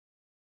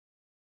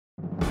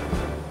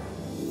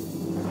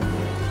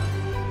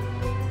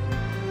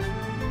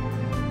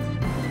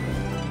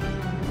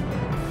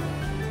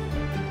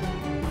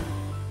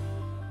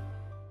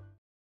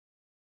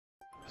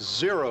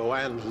0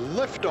 and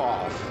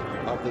liftoff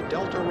of the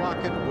Delta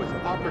rocket with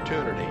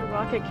Opportunity. A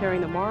rocket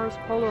carrying the Mars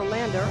Polar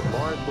Lander.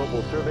 Mars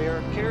Global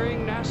Surveyor.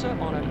 Carrying NASA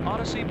on an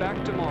odyssey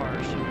back to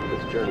Mars.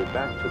 This journey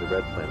back to the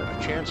Red Planet.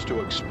 A chance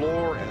to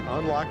explore and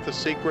unlock the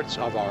secrets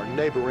of our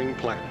neighboring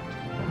planet.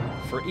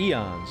 For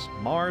eons,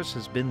 Mars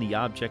has been the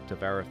object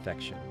of our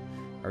affection.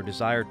 Our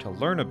desire to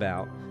learn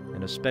about,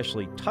 and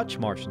especially touch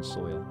Martian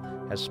soil,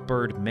 has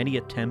spurred many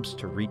attempts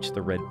to reach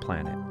the Red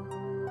Planet.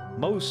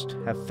 Most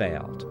have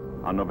failed.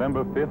 On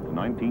November 5th,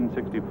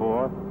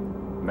 1964,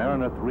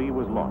 Mariner 3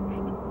 was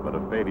launched, but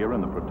a failure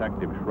in the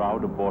protective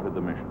shroud aborted the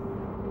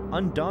mission.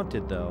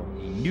 Undaunted, though,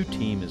 a new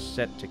team is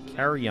set to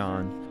carry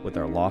on with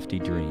our lofty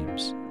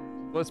dreams.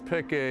 Let's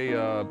pick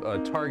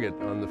a target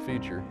on the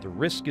feature. The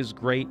risk is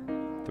great,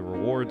 the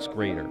reward's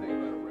greater.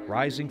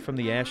 Rising from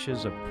the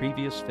ashes of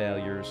previous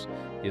failures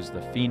is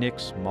the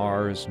Phoenix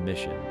Mars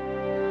mission.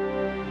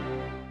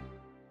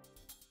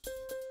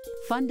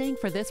 Funding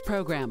for this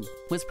program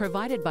was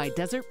provided by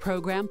Desert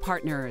Program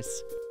Partners.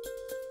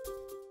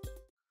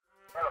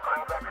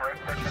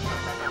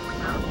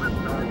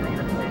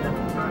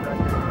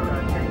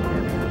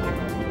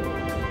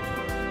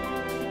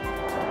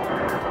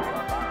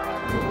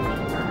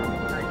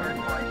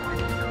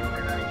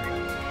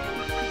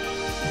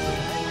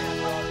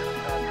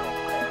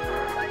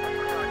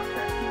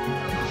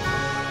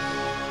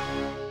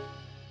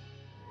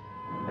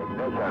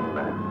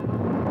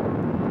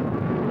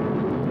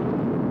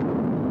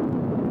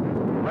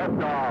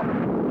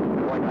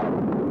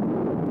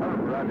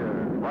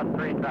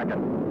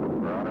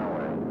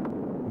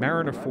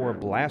 Mariner 4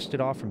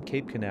 blasted off from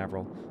Cape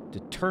Canaveral,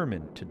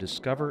 determined to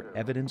discover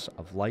evidence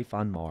of life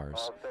on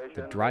Mars,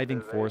 the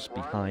driving force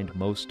behind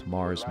most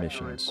Mars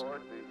missions.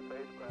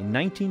 In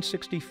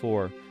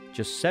 1964,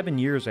 just 7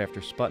 years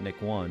after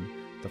Sputnik 1,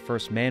 the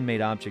first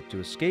man-made object to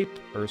escape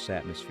Earth's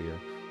atmosphere,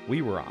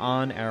 we were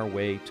on our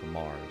way to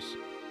Mars.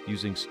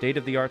 Using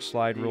state-of-the-art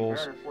slide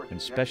rules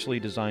and specially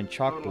designed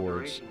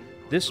chalkboards,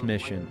 this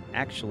mission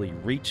actually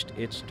reached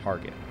its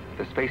target.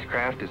 The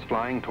spacecraft is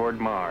flying toward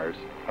Mars,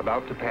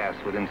 about to pass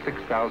within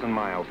 6,000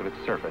 miles of its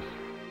surface.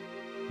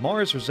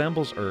 Mars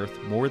resembles Earth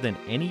more than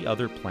any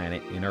other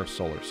planet in our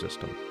solar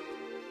system.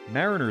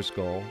 Mariner's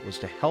goal was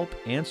to help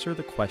answer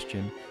the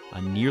question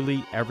on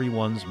nearly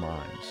everyone's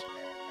minds: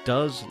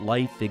 does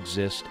life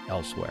exist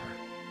elsewhere?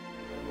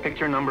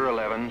 Picture number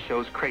 11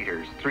 shows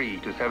craters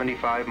 3 to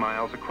 75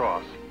 miles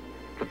across.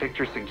 The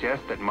picture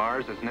suggests that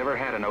Mars has never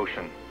had an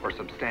ocean or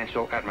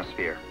substantial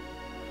atmosphere.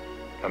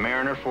 The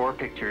Mariner 4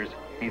 pictures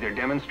neither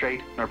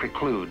demonstrate nor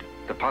preclude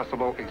the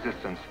possible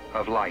existence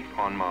of life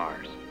on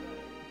Mars.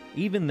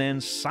 Even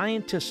then,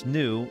 scientists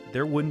knew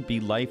there wouldn't be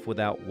life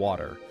without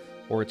water,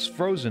 or its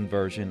frozen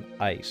version,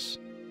 ice.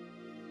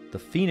 The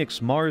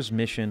Phoenix Mars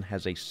mission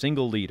has a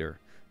single leader,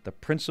 the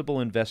Principal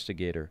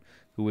Investigator,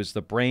 who is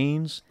the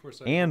brains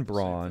and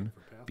brawn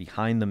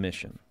behind the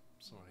mission.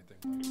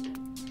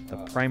 The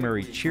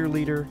primary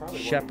cheerleader,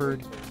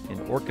 shepherd, and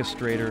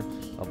orchestrator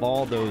of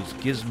all those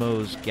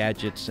gizmos,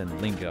 gadgets,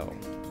 and lingo.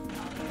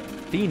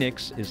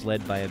 Phoenix is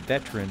led by a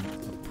veteran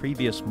of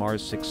previous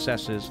Mars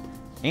successes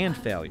and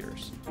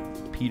failures,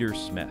 Peter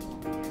Smith.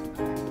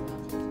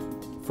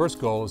 First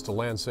goal is to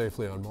land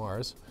safely on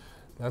Mars.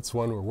 That's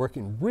one we're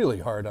working really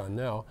hard on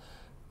now.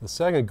 The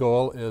second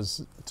goal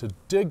is to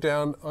dig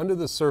down under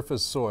the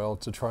surface soil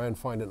to try and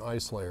find an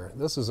ice layer.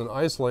 This is an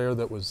ice layer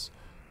that was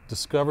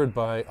discovered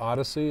by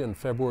Odyssey in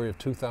February of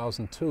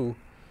 2002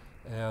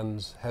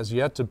 and has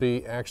yet to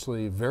be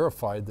actually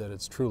verified that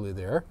it's truly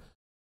there.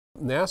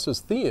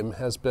 NASA's theme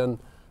has been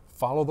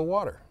follow the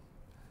water.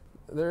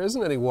 There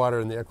isn't any water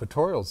in the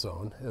equatorial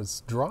zone, it's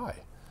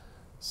dry.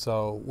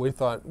 So we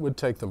thought we'd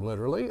take them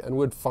literally and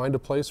would find a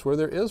place where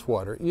there is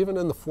water, even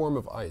in the form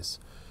of ice.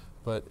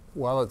 But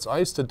while it's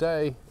ice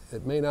today,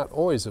 it may not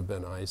always have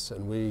been ice,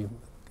 and we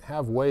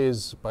have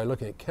ways by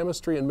looking at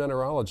chemistry and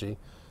mineralogy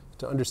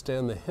to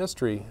understand the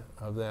history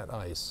of that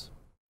ice.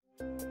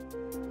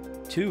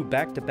 2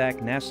 back-to-back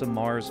NASA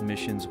Mars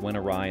missions went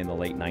awry in the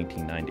late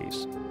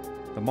 1990s.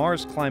 The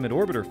Mars Climate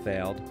Orbiter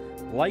failed,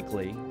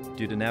 likely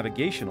due to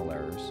navigational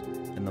errors,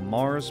 and the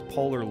Mars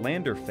Polar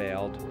Lander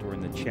failed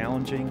during the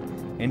challenging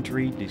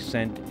entry,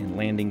 descent, and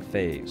landing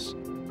phase.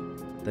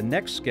 The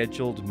next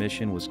scheduled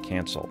mission was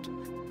canceled.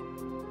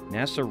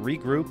 NASA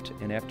regrouped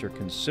and, after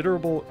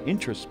considerable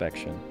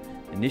introspection,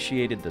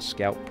 initiated the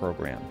Scout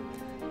program.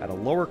 At a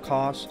lower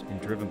cost and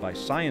driven by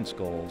science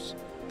goals,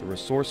 the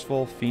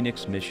resourceful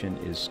Phoenix mission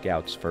is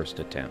Scout's first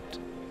attempt.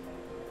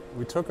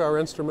 We took our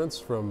instruments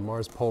from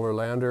Mars Polar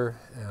Lander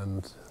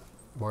and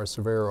Mars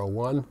Surveyor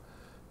 01,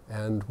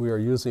 and we are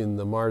using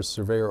the Mars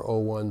Surveyor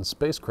 01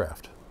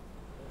 spacecraft.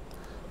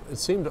 It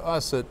seemed to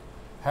us that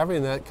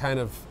having that kind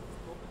of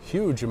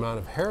huge amount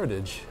of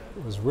heritage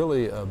was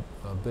really a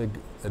big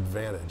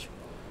advantage.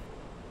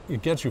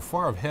 It gets you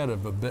far ahead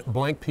of a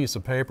blank piece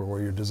of paper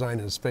where you're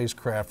designing a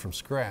spacecraft from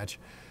scratch,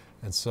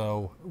 and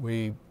so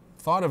we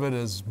thought of it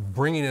as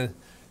bringing a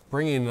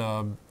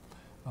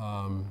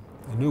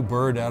new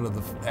bird out of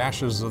the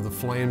ashes of the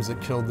flames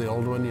that killed the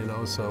old one, you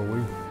know, so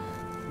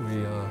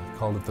we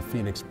called it the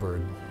Phoenix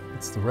bird.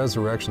 It's the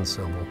resurrection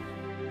symbol.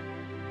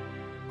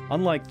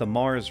 Unlike the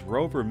Mars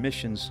rover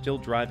missions still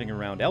driving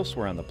around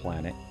elsewhere on the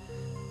planet,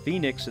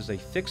 Phoenix is a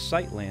fixed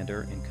site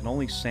lander and can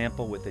only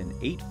sample within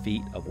 8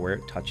 feet of where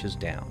it touches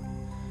down.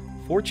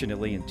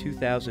 Fortunately, in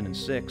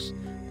 2006,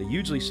 the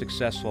hugely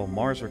successful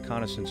Mars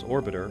Reconnaissance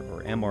Orbiter,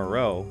 or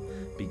MRO,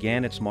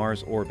 began its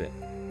Mars orbit.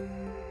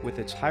 With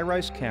its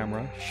high-rise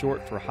camera,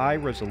 short for High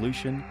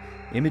Resolution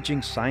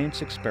Imaging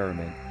Science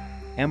Experiment,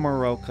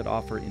 MRO could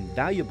offer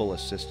invaluable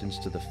assistance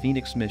to the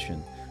Phoenix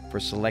mission for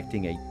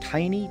selecting a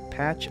tiny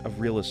patch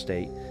of real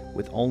estate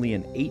with only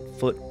an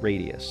 8-foot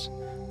radius.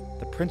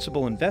 The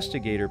principal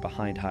investigator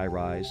behind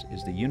HiRISE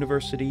is the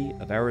University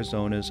of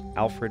Arizona's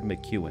Alfred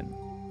McEwen.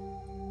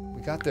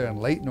 We got there in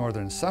late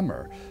northern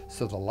summer,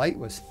 so the light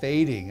was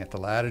fading at the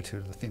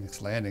latitude of the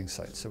Phoenix landing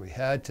site, so we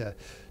had to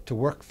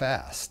work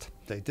fast.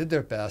 They did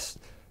their best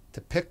to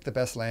pick the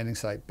best landing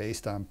site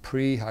based on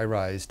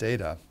pre-HiRISE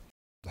data.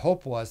 The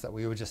hope was that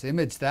we would just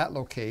image that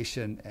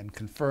location and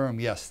confirm,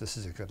 yes, this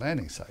is a good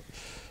landing site.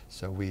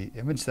 So we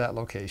imaged that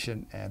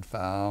location and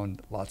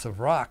found lots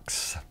of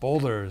rocks,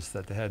 boulders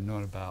that they hadn't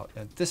known about.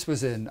 And this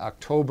was in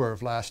October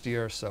of last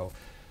year, so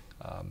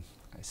I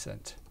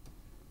sent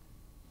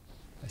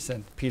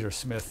Peter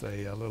Smith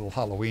a little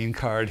Halloween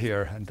card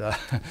here, and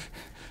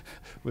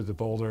with the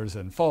boulders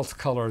and false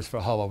colors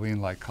for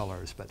Halloween-like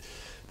colors. But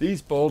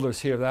these boulders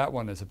here, that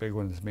one is a big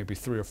one, it's maybe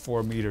 3 or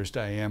 4 meters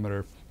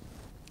diameter.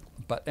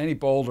 But any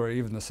boulder,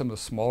 even some of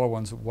the smaller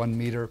ones, 1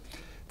 meter,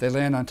 they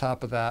land on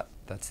top of that.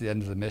 That's the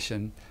end of the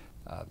mission.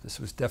 This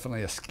was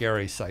definitely a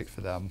scary sight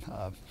for them.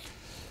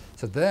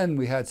 So then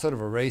we had sort of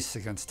a race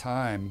against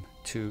time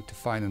to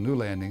find a new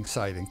landing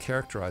site and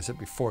characterize it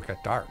before it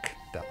got dark,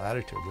 that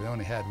latitude. We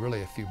only had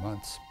really a few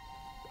months.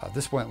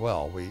 This went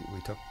well. We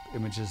took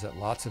images at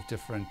lots of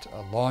different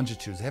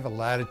longitudes. They have a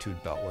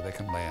latitude belt where they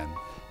can land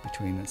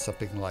between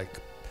something like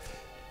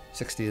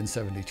 60 and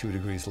 72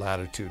 degrees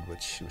latitude,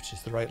 which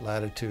is the right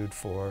latitude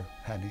for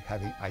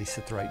having ice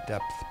at the right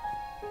depth.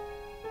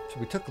 So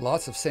we took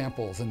lots of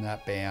samples in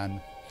that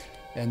band,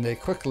 and they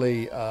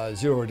quickly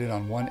zeroed in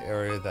on one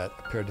area that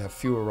appeared to have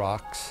fewer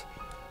rocks.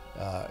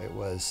 It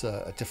was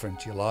a different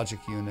geologic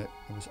unit.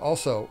 It was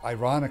also,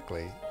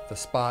 ironically, the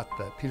spot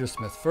that Peter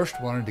Smith first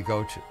wanted to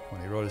go to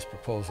when he wrote his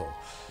proposal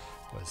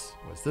was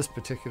this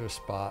particular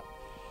spot.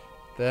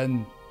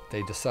 Then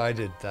they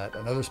decided that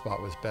another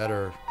spot was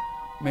better,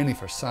 mainly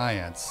for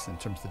science in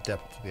terms of the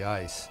depth of the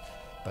ice.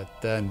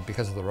 But then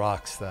because of the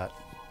rocks, that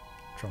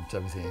trumps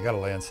everything. You got to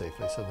land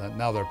safely. So then,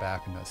 now they're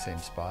back in that same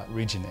spot,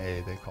 Region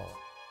A they call it.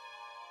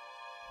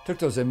 Took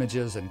those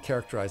images and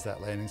characterized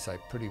that landing site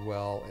pretty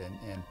well,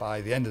 and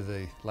by the end of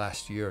the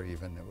last year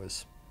even, it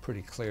was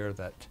pretty clear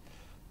that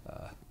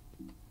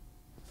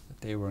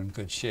they were in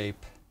good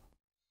shape.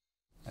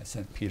 I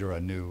sent Peter a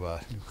new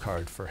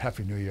card for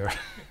Happy New Year.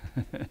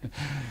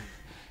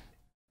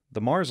 The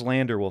Mars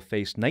lander will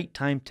face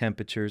nighttime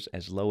temperatures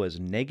as low as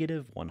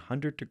negative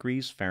 100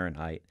 degrees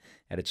Fahrenheit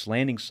at its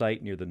landing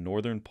site near the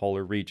northern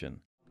polar region.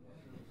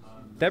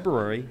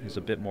 February is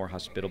a bit more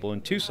hospitable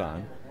in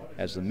Tucson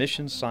as the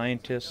mission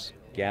scientists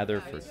gather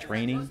for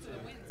training,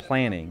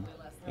 planning,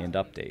 and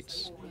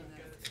updates.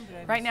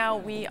 Right now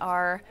we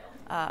are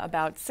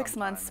about 6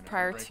 months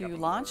prior to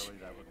launch,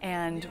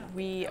 and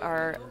we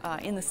are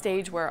in the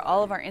stage where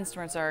all of our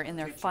instruments are in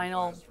their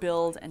final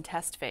build and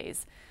test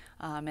phase.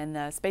 And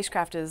the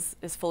spacecraft is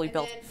fully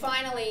built. And then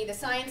finally, the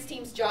science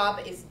team's job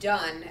is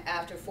done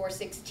after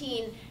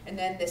 416, and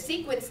then the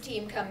sequence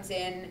team comes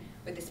in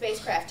with the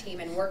spacecraft team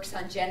and works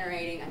on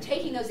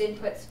taking those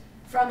inputs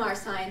from our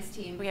science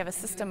team. We have a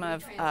system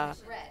of,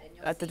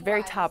 at the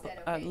very top,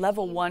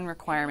 level 1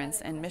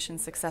 requirements and mission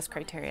success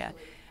criteria.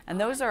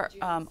 And those are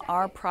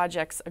our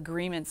project's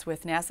agreements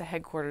with NASA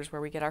headquarters,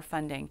 where we get our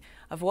funding,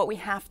 of what we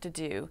have to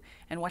do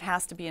and what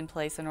has to be in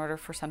place in order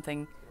for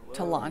something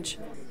to launch.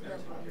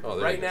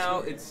 Right now,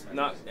 it's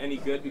not any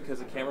good because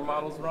the camera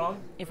model's wrong.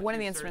 If one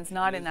of the instruments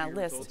not in that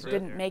list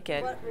didn't make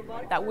it,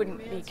 that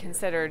wouldn't be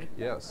considered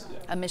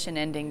a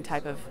mission-ending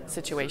type of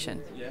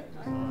situation.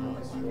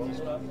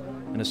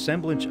 An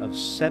assemblage of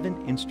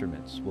 7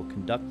 instruments will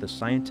conduct the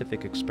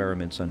scientific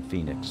experiments on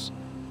Phoenix.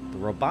 The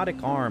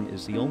robotic arm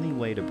is the only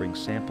way to bring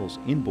samples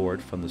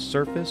inboard from the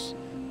surface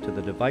to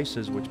the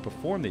devices which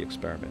perform the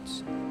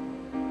experiments.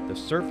 The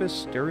Surface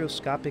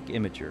Stereoscopic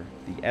Imager,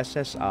 the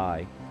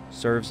SSI,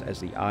 serves as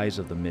the eyes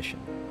of the mission.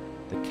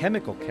 The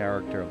chemical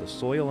character of the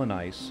soil and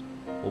ice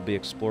will be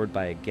explored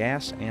by a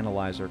gas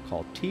analyzer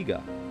called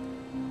TIGA.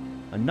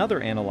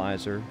 Another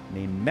analyzer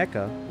named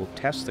MECA will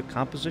test the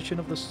composition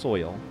of the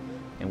soil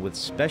and with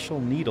special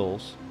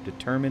needles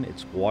determine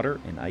its water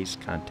and ice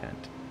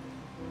content.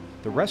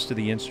 The rest of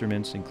the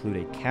instruments include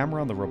a camera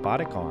on the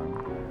robotic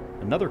arm,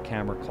 another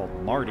camera called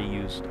MARTI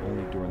used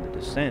only during the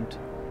descent,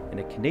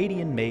 and a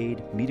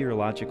Canadian-made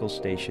meteorological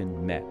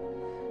station, MET.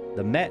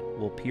 The MET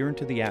will peer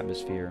into the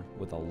atmosphere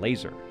with a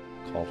laser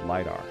called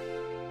LiDAR.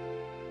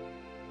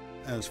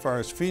 As far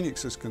as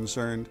Phoenix is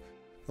concerned,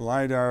 the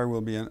LiDAR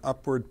will be an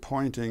upward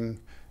pointing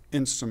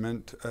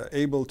instrument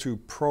able to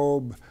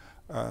probe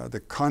the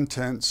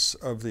contents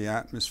of the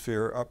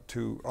atmosphere up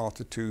to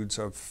altitudes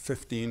of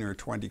 15 or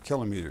 20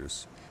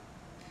 kilometers.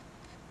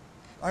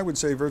 I would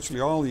say virtually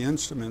all the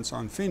instruments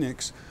on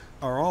Phoenix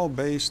are all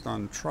based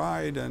on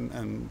tried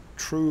and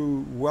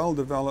true,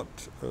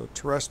 well-developed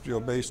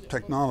terrestrial-based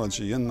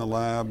technology in the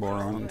lab or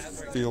on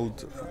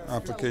field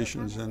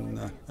applications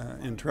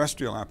in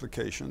terrestrial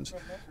applications.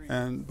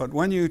 But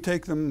when you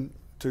take them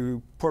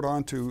to put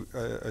onto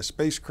a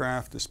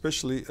spacecraft,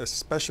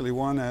 especially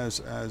one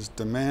as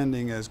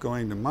demanding as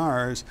going to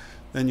Mars,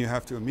 then you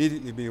have to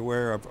immediately be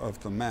aware of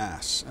the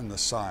mass and the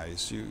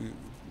size. You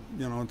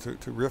know,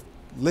 to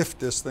lift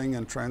this thing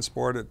and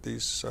transport it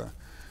these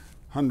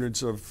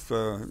hundreds of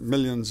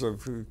millions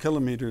of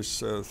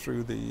kilometers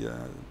through the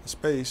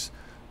space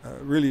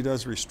really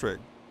does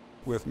restrict.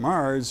 With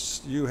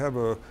Mars, you have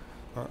a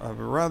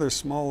rather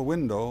small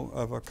window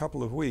of a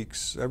couple of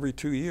weeks every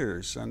 2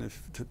 years and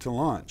to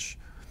launch.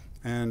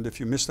 And if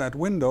you miss that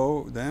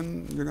window,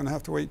 then you're going to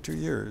have to wait 2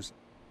 years.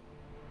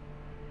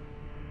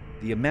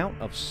 The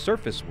amount of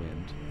surface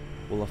wind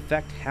will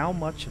affect how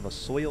much of a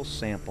soil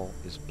sample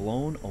is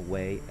blown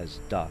away as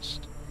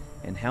dust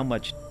and how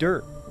much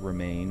dirt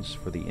remains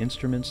for the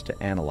instruments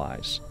to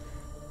analyze.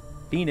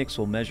 Phoenix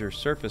will measure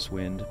surface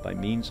wind by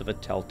means of a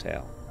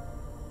telltale.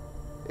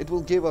 It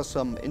will give us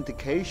some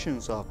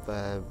indications of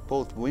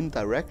both wind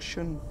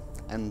direction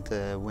and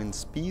wind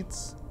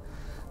speeds,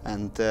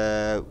 and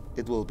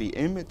it will be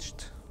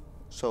imaged,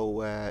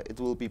 so it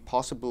will be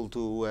possible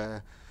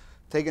to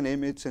take an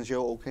image and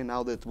show, okay,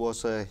 now that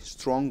was a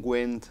strong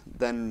wind,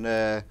 then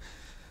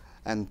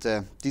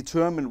and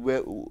determine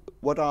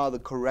what are the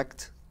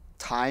correct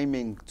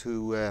timing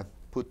to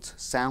put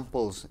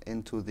samples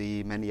into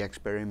the many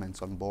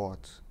experiments on board.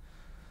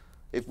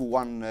 If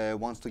one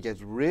wants to get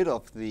rid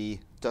of the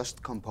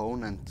dust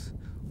component,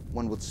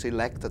 one would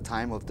select a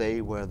time of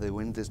day where the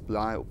wind is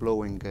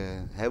blowing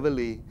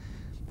heavily.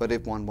 But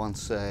if one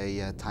wants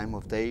a time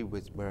of day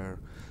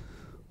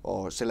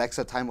or selects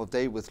a time of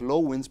day with low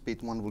wind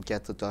speed, one will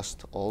get the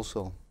dust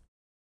also.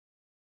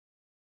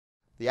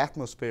 The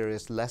atmosphere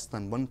is less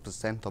than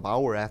 1% of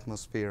our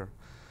atmosphere,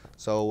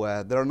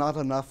 so there are not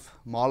enough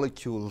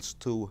molecules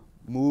to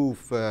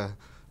move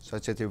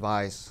such a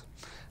device.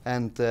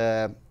 And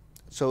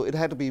so it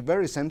had to be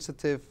very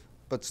sensitive,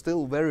 but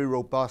still very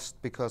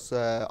robust, because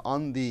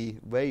on the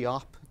way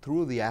up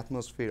through the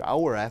atmosphere,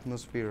 our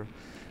atmosphere,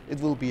 it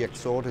will be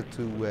exerted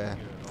to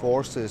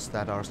forces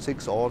that are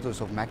 6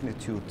 orders of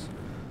magnitude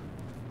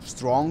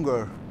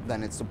stronger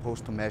than it's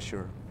supposed to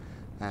measure.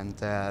 And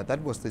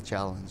that was the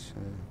challenge,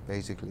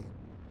 basically.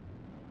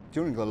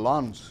 During the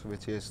launch,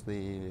 which is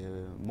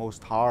the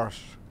most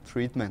harsh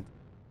treatment,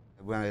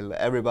 while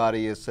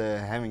everybody is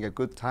having a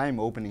good time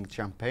opening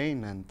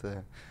champagne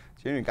and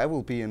cheering, I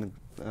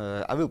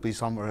will be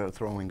somewhere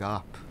throwing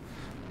up.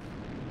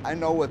 I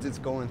know what it's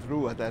going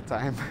through at that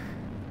time.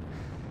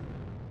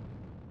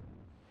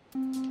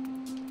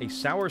 A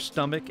sour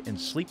stomach and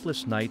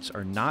sleepless nights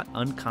are not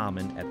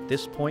uncommon at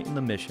this point in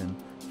the mission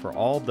for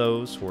all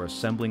those who are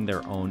assembling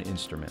their own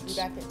instruments.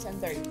 Be back at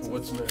 10:30.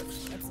 What's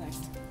next? What's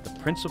next? The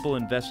principal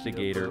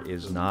investigator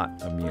is not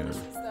immune.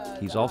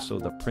 He's also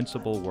the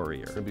principal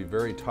worrier. It's going to be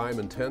very time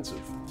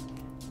intensive,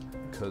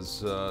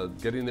 because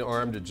getting the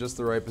arm to just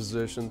the right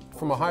position.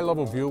 From a high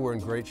level view, we're in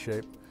great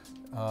shape.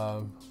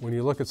 When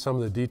you look at some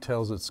of the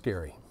details, it's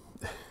scary.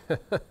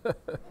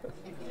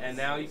 And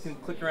now you can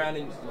click around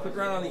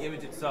on the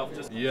image itself,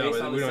 just yeah,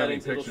 based on the we don't have any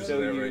settings, it'll pictures show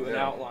of that you right an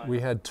now. outline. We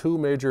had 2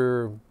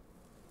 major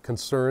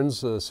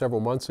concerns several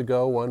months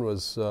ago. One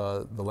was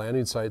the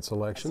landing site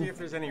selection. See if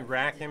there's any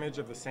rack image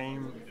of the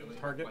same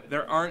target.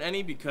 There aren't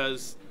any,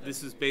 because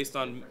this is based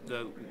on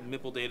the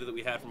MIPL data that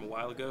we had from a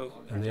while ago.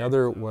 And the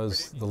other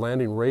was the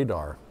landing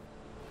radar.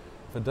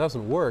 If it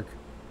doesn't work,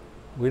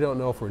 we don't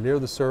know if we're near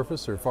the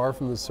surface or far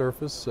from the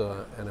surface,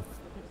 and if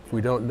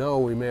we don't know,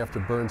 we may have to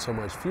burn so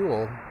much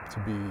fuel to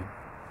be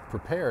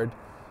prepared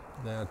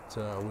that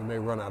we may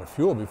run out of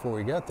fuel before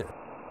we get there.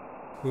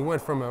 We went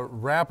from a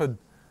rapid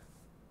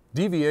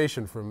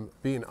deviation from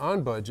being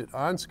on budget,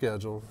 on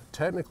schedule,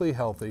 technically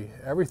healthy,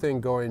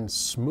 everything going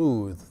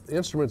smooth,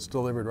 instruments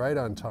delivered right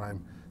on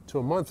time, to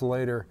a month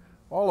later,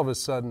 all of a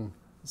sudden,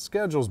 the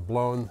schedule's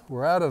blown,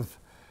 we're out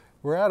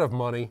of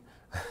money,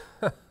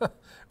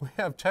 we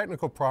have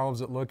technical problems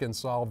that look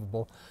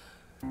insolvable.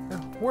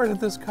 Where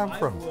did this come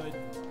from?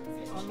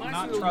 I would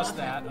not trust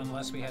that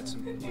unless we had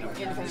some,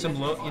 some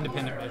low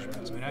independent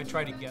measurements. I mean, I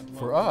try to get low.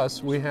 For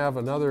us, we have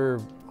another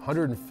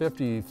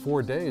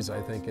 154 days,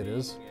 I think it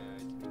is,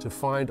 to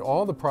find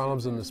all the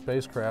problems in the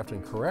spacecraft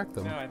and correct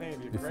them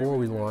before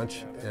we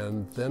launch,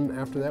 and then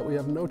after that we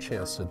have no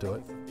chance to do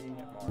it.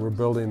 We're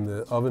building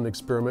the oven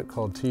experiment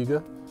called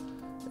TIGA,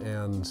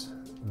 and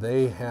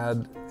they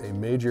had a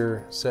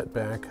major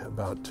setback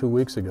about 2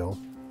 weeks ago,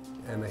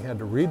 and they had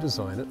to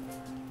redesign it,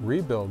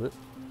 rebuild it,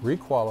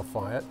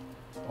 requalify it,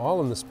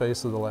 all in the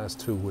space of the last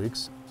 2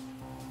 weeks.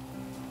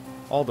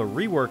 All the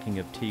reworking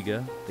of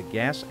TIGA, the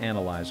gas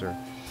analyzer,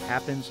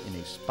 happens in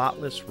a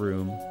spotless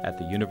room at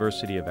the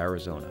University of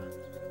Arizona.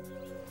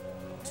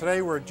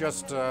 Today we're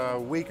just a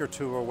week or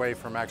 2 away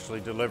from actually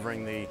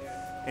delivering the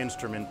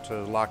instrument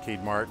to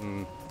Lockheed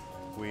Martin.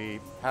 We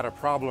had a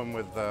problem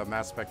with the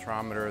mass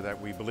spectrometer that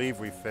we believe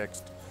we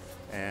fixed,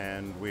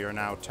 and we are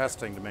now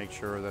testing to make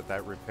sure that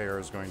that repair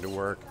is going to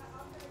work.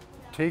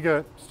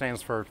 TIGA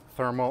stands for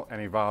Thermal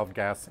and Evolved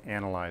Gas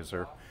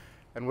Analyzer.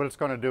 And what it's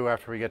going to do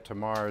after we get to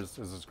Mars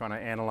is it's going to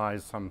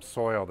analyze some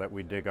soil that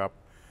we dig up,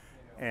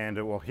 and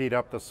it will heat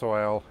up the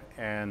soil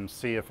and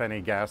see if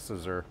any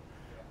gases are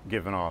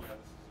given off.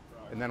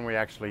 And then we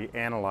actually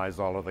analyze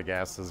all of the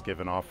gases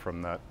given off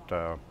from that,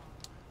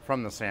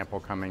 from the sample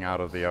coming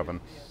out of the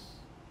oven.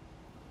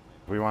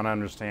 We want to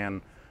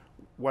understand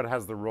what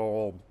has the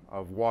role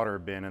of water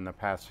been in the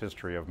past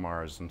history of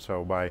Mars. And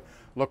so by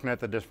looking at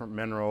the different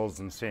minerals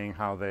and seeing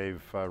how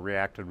they've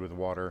reacted with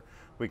water,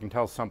 we can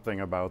tell something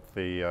about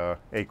the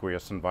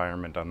aqueous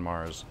environment on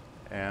Mars.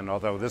 And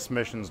although this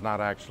mission's not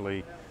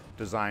actually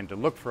designed to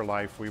look for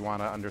life, we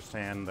want to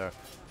understand the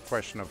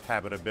question of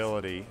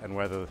habitability and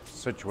whether the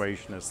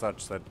situation is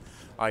such that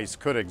ice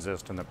could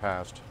exist in the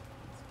past.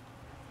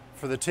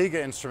 For the TIGA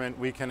instrument,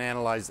 we can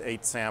analyze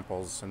 8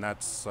 samples, and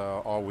that's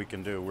all we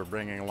can do. We're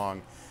bringing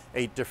along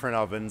 8 different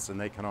ovens, and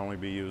they can only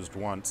be used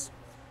once.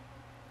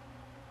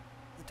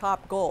 The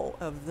top goal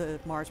of the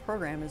Mars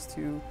program is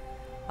to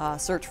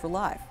search for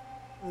life.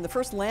 And the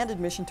first landed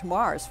mission to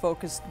Mars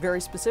focused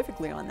very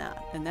specifically on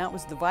that, and that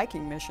was the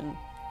Viking mission,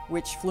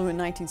 which flew in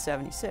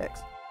 1976.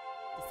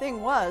 The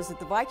thing was that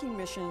the Viking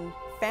mission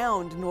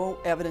found no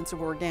evidence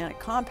of organic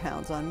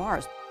compounds on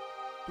Mars.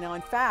 Now,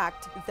 in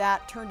fact,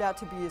 that turned out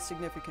to be a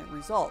significant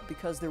result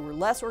because there were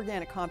less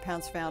organic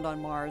compounds found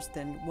on Mars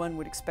than one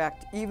would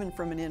expect even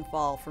from an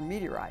infall from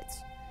meteorites.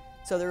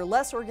 So there are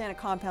less organic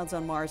compounds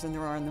on Mars than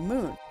there are on the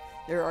Moon.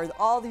 There are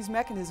all these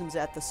mechanisms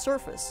at the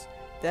surface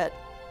that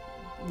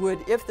would,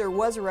 if there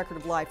was a record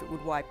of life, it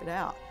would wipe it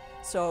out.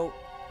 So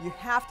you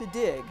have to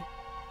dig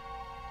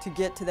to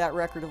get to that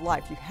record of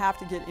life. You have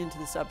to get into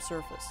the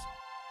subsurface.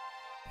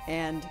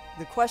 And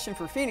the question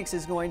for Phoenix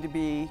is going to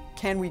be,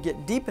 can we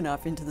get deep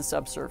enough into the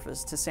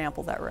subsurface to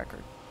sample that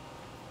record?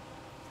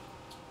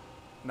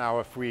 Now,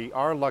 if we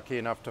are lucky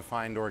enough to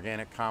find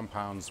organic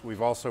compounds,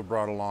 we've also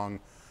brought along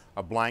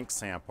a blank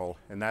sample,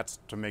 and that's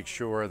to make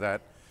sure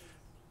that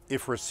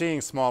if we're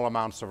seeing small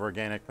amounts of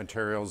organic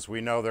materials,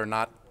 we know they're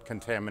not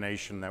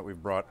contamination that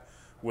we've brought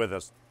with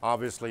us.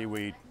 Obviously,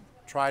 we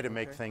try to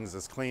make things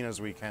as clean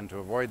as we can to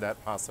avoid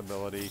that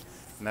possibility,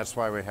 and that's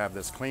why we have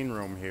this clean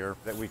room here,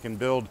 that we can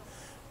build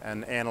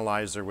an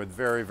analyzer with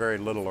very, very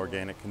little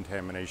organic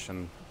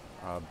contamination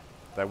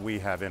that we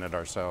have in it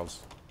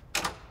ourselves.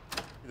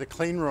 The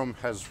clean room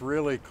has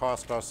really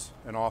cost us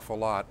an awful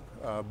lot,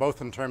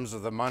 both in terms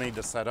of the money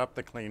to set up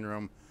the clean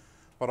room,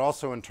 but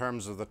also in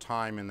terms of the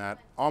time, in that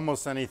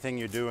almost anything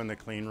you do in the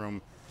clean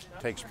room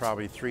takes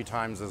probably 3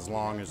 times as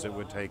long as it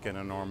would take in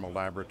a normal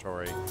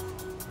laboratory.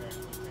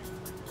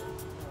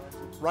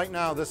 Right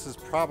now, this is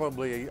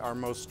probably our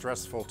most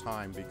stressful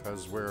time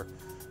because we're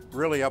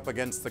really up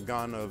against the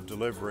gun of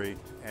delivery,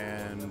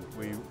 and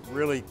we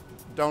really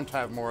don't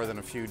have more than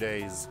a few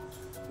days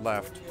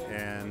left.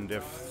 And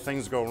if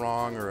things go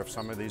wrong, or if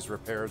some of these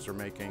repairs we're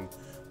making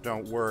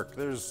don't work,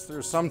 there's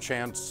some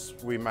chance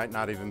we might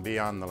not even be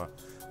on the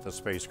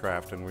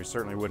spacecraft, and we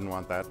certainly wouldn't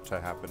want that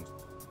to happen.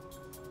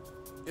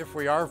 If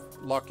we are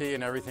lucky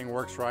and everything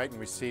works right and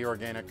we see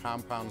organic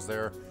compounds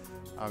there,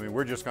 I mean,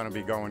 we're just going to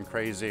be going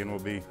crazy, and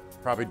we'll be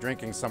probably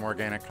drinking some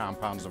organic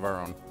compounds of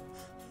our own.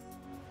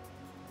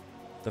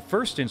 The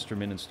first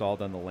instrument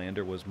installed on the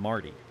lander was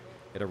MARTI.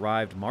 It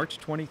arrived March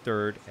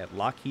 23rd at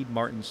Lockheed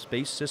Martin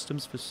Space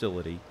Systems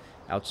facility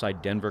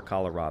outside Denver,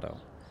 Colorado.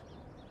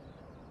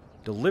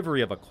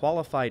 Delivery of a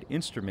qualified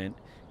instrument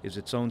is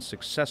its own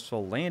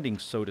successful landing,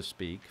 so to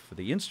speak, for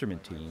the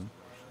instrument team,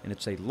 and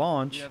it's a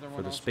launch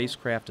for the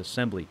spacecraft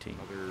assembly team.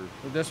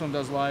 This one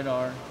does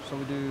LiDAR, so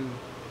we do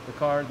the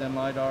card, then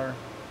LiDAR,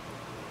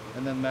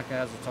 and then Mecha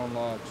has its own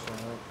launch. So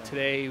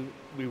today,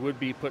 we would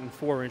be putting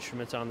 4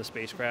 instruments on the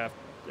spacecraft.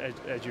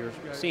 As you're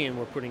seeing,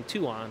 we're putting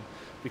 2 on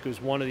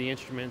because one of the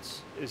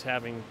instruments is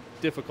having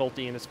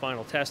difficulty in its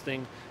final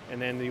testing,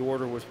 and then the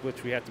order with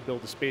which we have to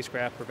build the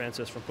spacecraft prevents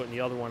us from putting the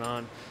other one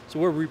on. So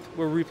we're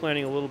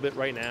replanning a little bit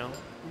right now.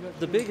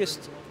 The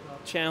biggest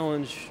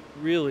challenge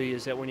really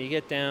is that when you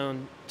get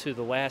down to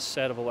the last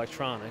set of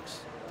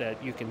electronics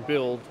that you can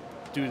build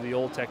due to the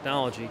old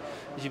technology,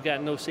 is you've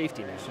got no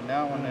safety net. So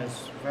that one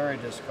is very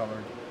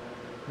discolored.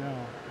 Yeah.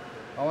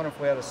 I wonder if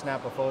we had to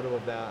snap a photo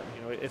of that.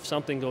 You know, if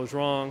something goes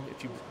wrong,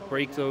 if you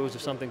break those,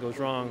 if something goes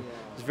wrong,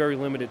 there's very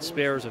limited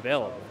spares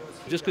available.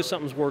 Just because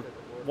something's worked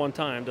one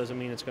time doesn't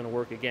mean it's going to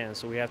work again,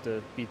 so we have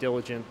to be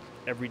diligent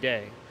every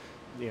day,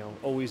 you know,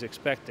 always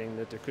expecting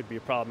that there could be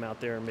a problem out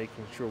there and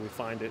making sure we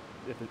find it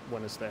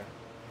when it's there.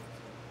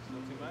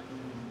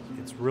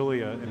 It's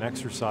really an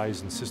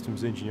exercise in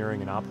systems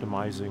engineering and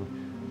optimizing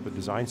the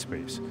design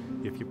space.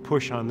 If you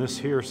push on this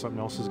here, something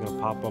else is going to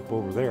pop up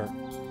over there.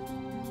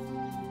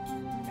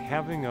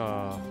 Having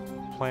a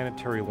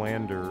planetary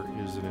lander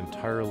is an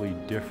entirely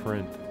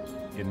different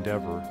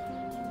endeavor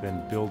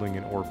than building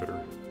an orbiter.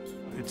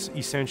 It's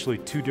essentially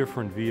 2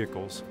 different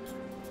vehicles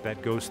that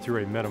goes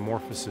through a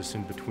metamorphosis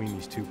in between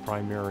these 2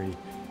 primary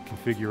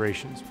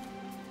configurations.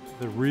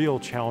 The real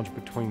challenge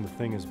between the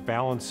thing is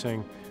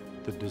balancing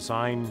the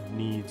design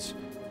needs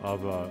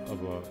of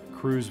a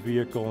cruise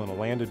vehicle and a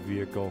landed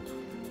vehicle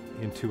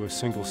into a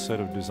single set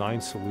of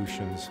design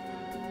solutions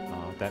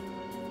that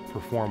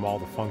perform all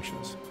the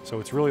functions. So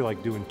it's really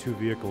like doing two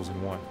vehicles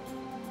in one.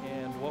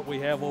 And what we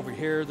have over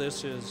here,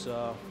 this is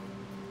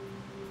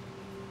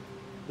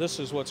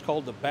what's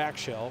called the back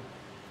shell.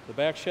 The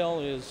back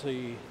shell is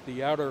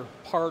the outer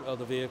part of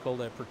the vehicle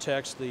that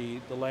protects the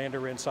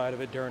lander inside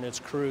of it during its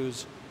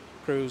cruise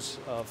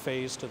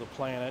phase to the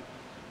planet.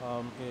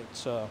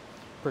 It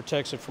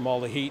protects it from all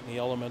the heat and the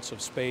elements of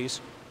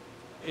space.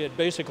 It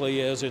basically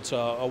is, it's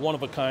a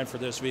one-of-a-kind for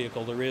this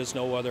vehicle. There is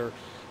no other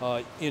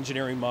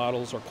engineering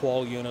models or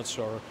qual units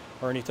or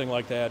anything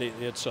like that.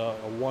 It's a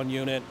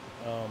one-unit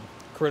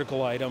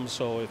critical item,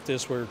 so if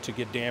this were to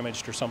get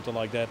damaged or something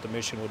like that, the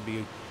mission would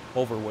be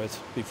over with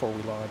before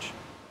we launch.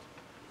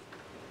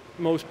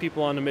 Most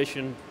people on the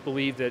mission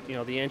believe that, you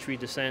know, the entry,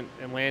 descent,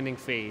 and landing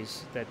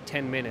phase, that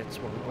 10 minutes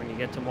when you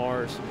get to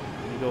Mars,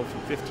 you go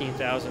from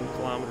 15,000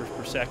 kilometers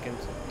per second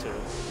to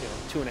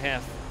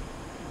 2.5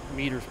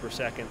 meters per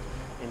second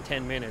in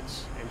 10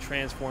 minutes, and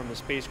transform the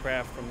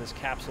spacecraft from this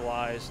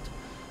capsulized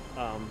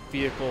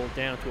vehicle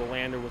down to a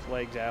lander with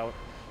legs out.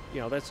 You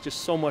know, that's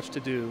just so much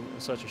to do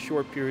in such a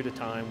short period of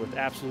time with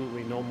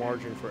absolutely no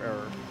margin for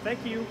error.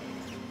 Thank you.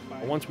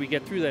 Once we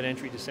get through that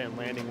entry, descent,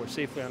 landing, we're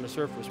safely on the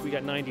surface. We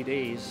got 90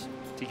 days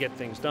to get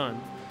things done,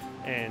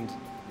 and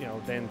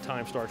then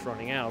time starts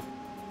running out.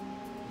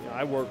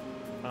 I work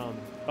on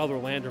other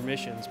lander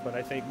missions, but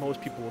I think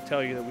most people will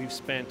tell you that we've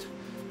spent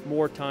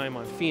more time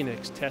on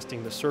Phoenix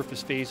testing the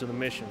surface phase of the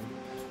mission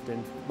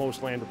than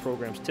most lander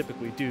programs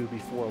typically do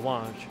before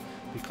launch,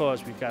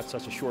 because we've got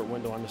such a short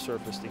window on the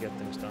surface to get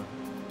things done.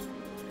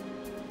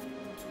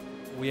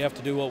 We have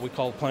to do what we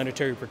call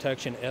planetary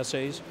protection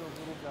assays.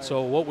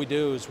 So what we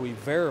do is we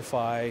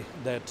verify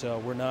that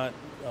we're not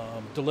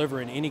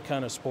delivering any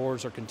kind of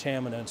spores or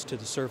contaminants to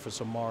the surface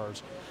of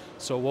Mars.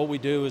 So what we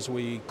do is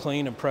we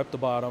clean and prep the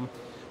bottom.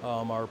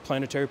 Our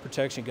planetary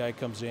protection guy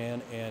comes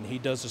in and he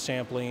does the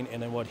sampling,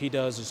 and then what he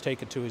does is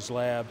take it to his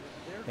lab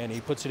and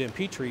he puts it in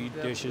Petri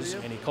dishes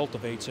and he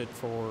cultivates it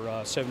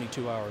for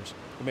 72 hours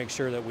to make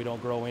sure that we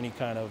don't grow any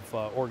kind of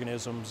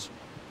organisms,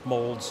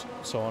 molds,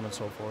 so on and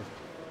so forth.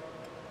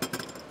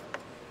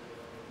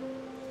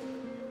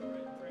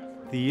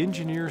 The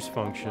engineer's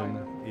function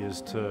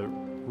is to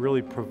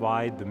really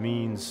provide the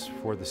means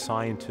for the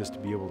scientists to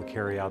be able to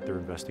carry out their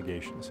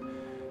investigations.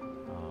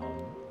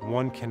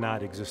 One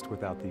cannot exist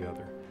without the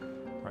other.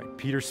 Right?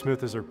 Peter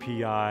Smith is our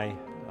PI.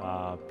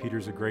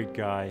 Peter's a great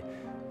guy,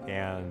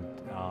 and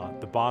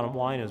the bottom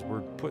line is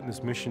we're putting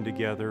this mission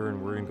together,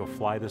 and we're going to go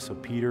fly this so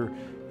Peter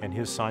and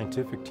his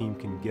scientific team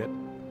can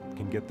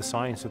get the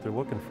science that they're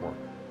looking for.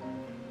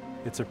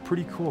 It's a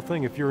pretty cool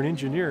thing. If you're an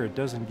engineer, it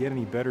doesn't get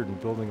any better than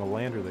building a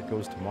lander that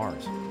goes to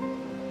Mars.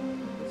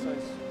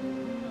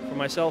 For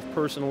myself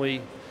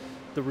personally,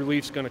 the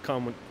relief's going to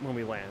come when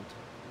we land.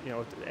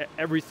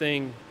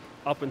 Everything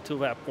up until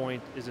that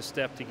point is a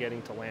step to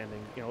getting to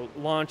landing.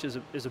 Launch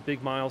is a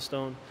big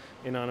milestone,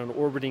 and on an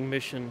orbiting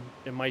mission,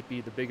 it might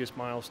be the biggest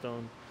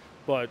milestone.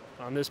 But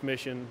on this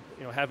mission,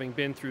 having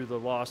been through the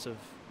loss of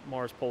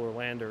Mars Polar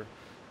Lander,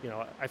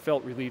 I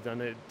felt relieved on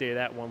the day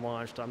that one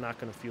launched. I'm not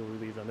going to feel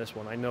relieved on this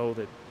one. I know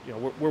that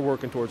we're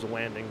working towards a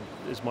landing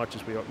as much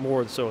as we are,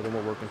 more so than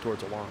we're working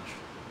towards a launch.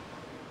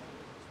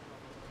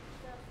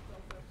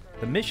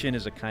 The mission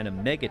is a kind of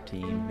mega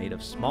team made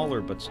of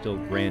smaller but still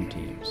grand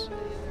teams.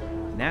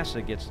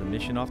 NASA gets the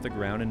mission off the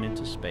ground and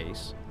into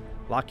space.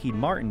 Lockheed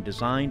Martin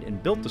designed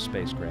and built the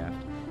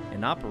spacecraft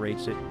and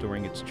operates it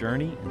during its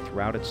journey and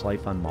throughout its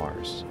life on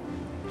Mars.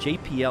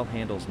 JPL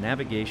handles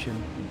navigation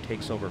and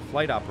takes over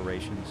flight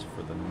operations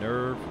for the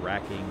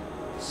nerve-wracking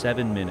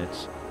 7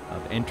 minutes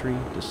of entry,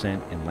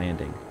 descent, and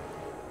landing.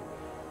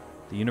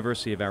 The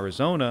University of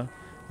Arizona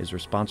is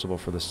responsible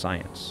for the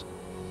science.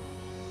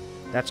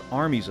 That's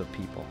armies of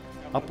people.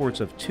 Upwards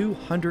of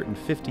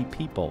 250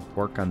 people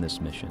work on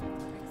this mission.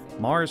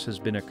 Mars has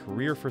been a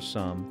career for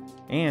some,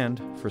 and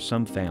for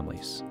some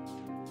families.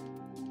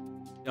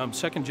 I'm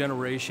second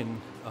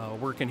generation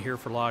working here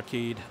for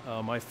Lockheed.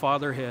 My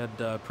father had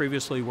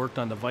previously worked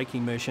on the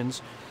Viking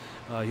missions.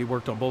 He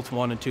worked on both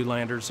 1 and 2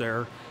 landers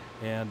there.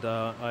 And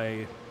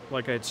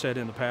like I had said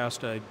in the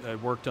past, I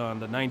worked on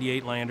the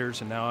 98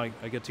 landers, and now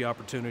I get the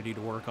opportunity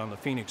to work on the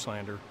Phoenix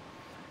lander.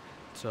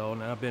 So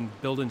now I've been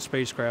building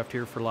spacecraft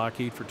here for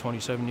Lockheed for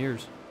 27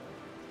 years.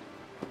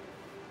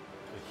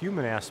 The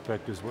human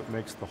aspect is what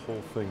makes the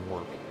whole thing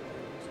work.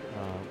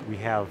 We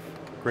have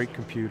great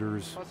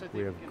computers,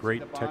 we have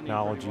great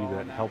technology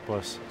that help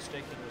us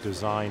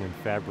design and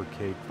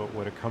fabricate, but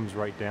what it comes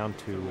right down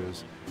to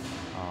is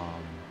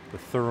the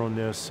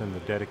thoroughness and the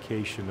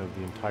dedication of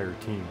the entire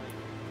team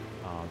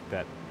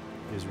that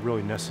is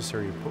really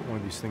necessary to put one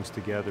of these things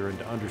together and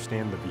to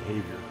understand the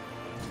behavior.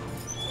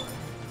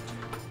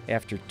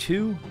 After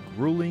 2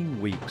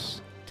 grueling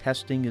weeks,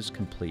 testing is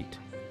complete.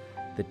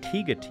 The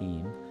TIGA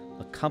team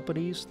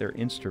accompanies their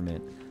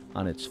instrument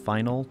on its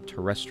final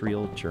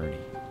terrestrial journey.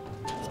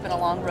 been a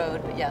long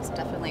road, but yes,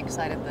 definitely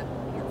excited that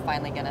we're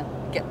finally going to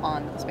get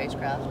on the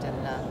spacecraft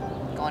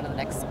and go on to the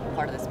next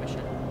part of this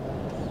mission.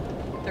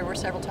 There were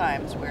several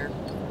times where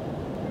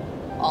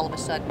all of a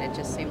sudden it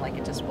just seemed like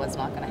it just was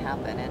not going to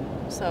happen,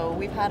 and so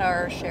we've had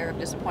our share of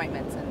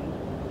disappointments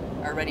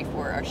and are ready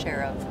for our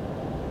share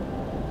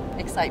of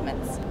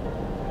excitements.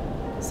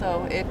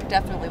 So it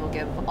definitely will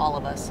give all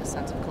of us a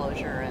sense of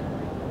closure and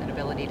an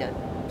ability to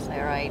say,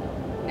 all right,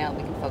 now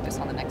we can focus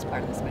on the next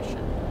part of this mission.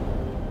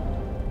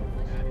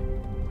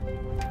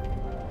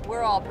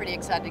 We're all pretty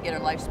excited to get our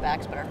lives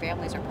back, but our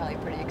families are probably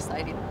pretty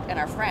excited, and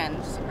our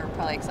friends are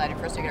probably excited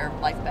for us to get our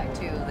life back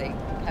too. They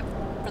have,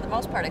 for the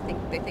most part, I think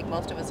they think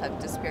most of us have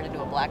disappeared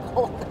into a black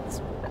hole.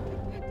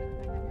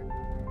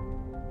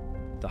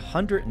 The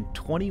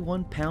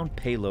 121-pound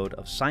payload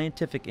of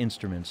scientific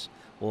instruments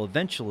will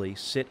eventually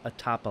sit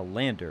atop a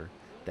lander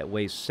that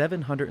weighs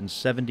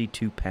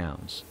 772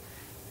 pounds.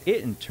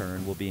 It, in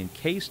turn, will be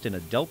encased in a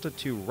Delta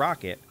II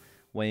rocket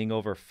weighing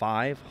over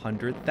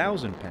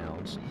 500,000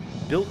 pounds,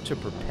 built to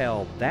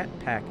propel that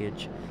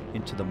package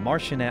into the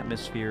Martian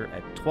atmosphere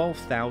at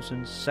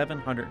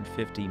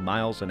 12,750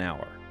 miles an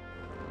hour.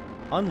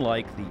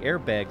 Unlike the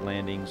airbag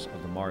landings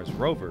of the Mars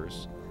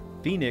rovers,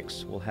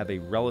 Phoenix will have a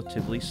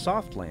relatively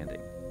soft landing,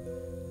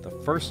 the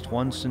first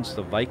one since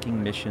the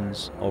Viking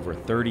missions over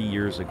 30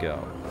 years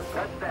ago.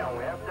 Touchdown,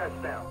 we have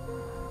touchdown.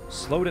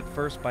 Slowed at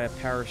first by a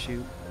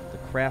parachute, the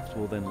craft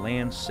will then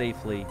land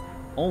safely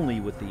only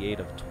with the aid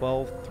of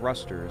 12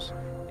 thrusters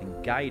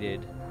and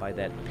guided by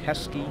that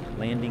pesky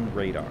landing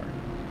radar.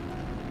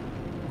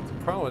 The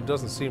problem, it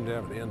doesn't seem to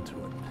have an end to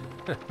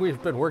it.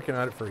 We've been working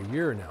on it for a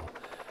year now.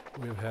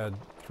 We've had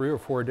 3 or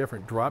 4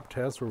 different drop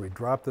tests where we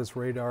drop this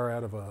radar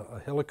out of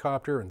a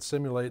helicopter and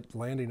simulate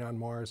landing on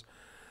Mars,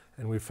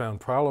 and we found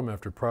problem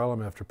after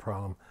problem after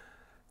problem.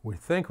 We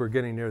think we're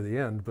getting near the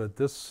end, but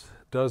this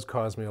does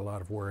cause me a lot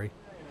of worry.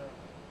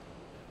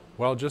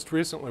 Well, just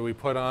recently we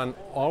put on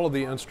all of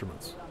the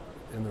instruments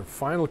in their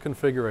final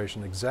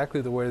configuration,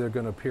 exactly the way they're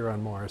going to appear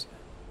on Mars.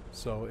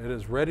 So it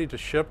is ready to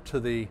ship to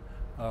the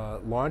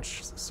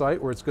launch site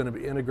where it's going to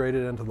be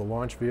integrated into the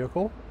launch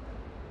vehicle.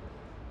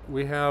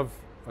 We have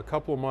a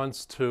couple of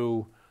months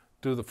to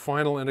do the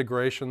final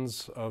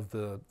integrations of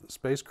the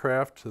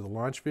spacecraft to the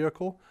launch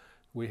vehicle.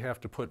 We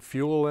have to put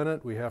fuel in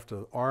it. We have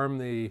to arm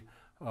the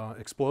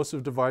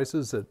explosive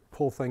devices that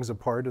pull things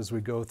apart as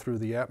we go through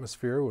the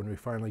atmosphere when we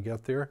finally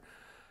get there.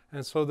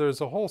 And so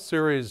there's a whole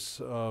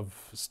series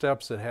of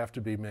steps that have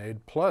to be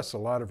made, plus a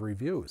lot of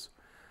reviews.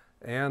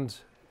 And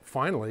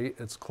finally,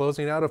 it's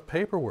closing out of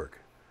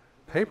paperwork.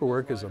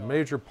 Paperwork is a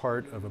major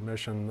part of a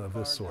mission of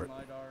this sort.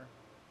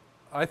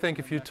 I think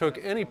if you took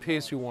any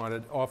piece you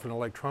wanted off an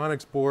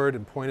electronics board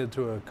and pointed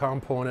to a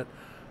component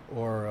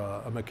or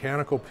a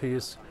mechanical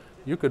piece,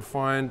 you could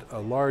find a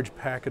large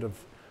packet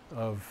of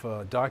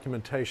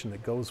documentation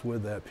that goes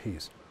with that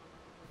piece.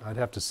 I'd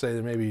have to say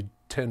there may be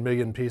 10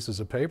 million pieces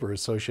of paper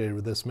associated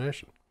with this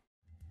mission.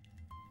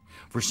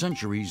 For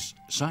centuries,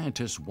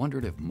 scientists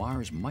wondered if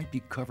Mars might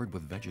be covered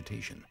with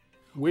vegetation.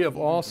 We have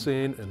all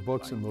seen in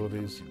books and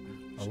movies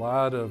a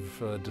lot of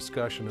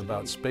discussion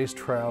about space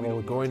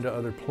travel, going to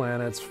other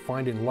planets,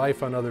 finding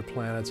life on other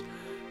planets.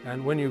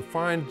 And when you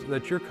find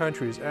that your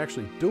country is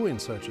actually doing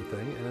such a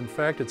thing, and in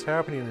fact it's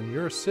happening in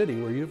your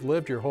city where you've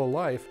lived your whole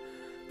life,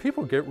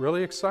 people get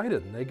really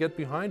excited and they get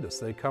behind us.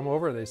 They come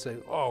over and they say,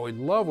 oh, we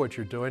love what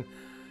you're doing.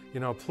 You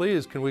know,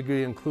 please, can we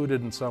be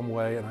included in some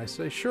way? And I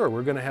say, sure,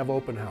 we're going to have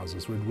open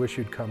houses. We'd wish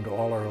you'd come to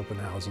all our open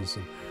houses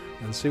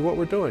and see what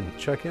we're doing,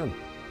 check in.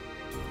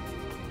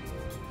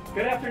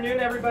 Good afternoon,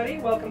 everybody.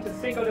 Welcome to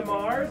Cinco de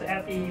Mars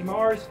at the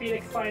Mars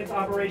Phoenix Science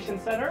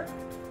Operations Center.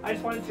 I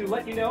just wanted to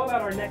let you know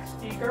about our next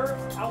speaker,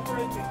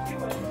 Alfred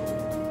McEwen.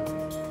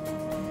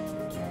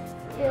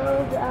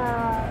 Build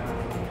a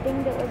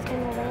thing that was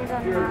going to land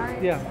on Mars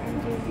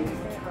and use it.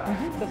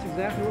 That's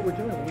exactly what we're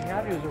doing. What we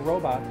have here is a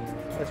robot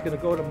that's going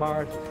to go to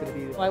Mars. It's going to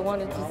be. I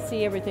wanted to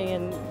see everything,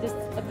 and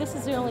this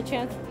is the only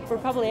chance we're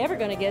probably ever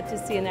going to get to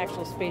see an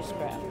actual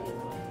spacecraft.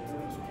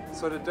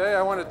 So today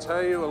I want to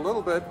tell you a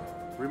little bit,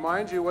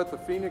 remind you what the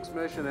Phoenix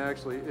mission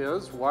actually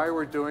is, why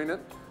we're doing it.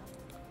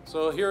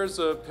 So here's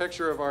a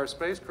picture of our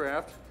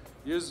spacecraft.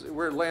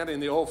 We're landing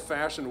the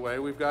old-fashioned way.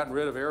 We've gotten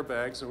rid of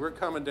airbags, and we're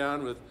coming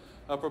down with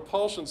a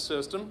propulsion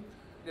system.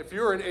 If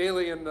you were an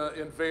alien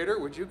invader,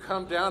 would you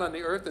come down on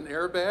the Earth in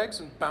airbags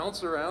and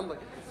bounce around? Like,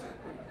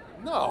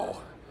 no.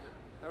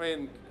 I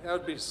mean, that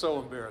would be so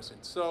embarrassing.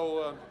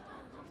 So.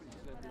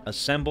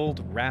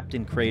 Assembled, wrapped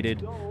and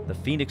crated, the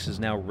Phoenix is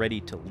now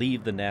ready to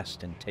leave the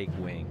nest and take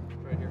wing.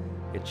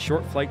 Its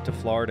short flight to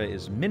Florida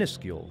is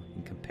minuscule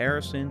in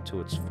comparison to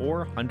its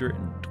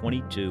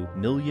 422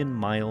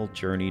 million-mile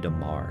journey to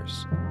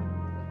Mars.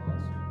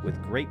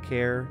 With great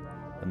care,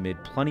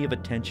 amid plenty of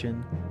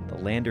attention, the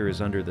lander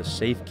is under the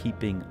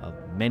safekeeping of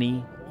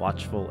many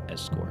watchful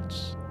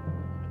escorts.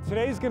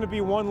 Today's going to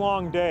be one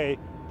long day.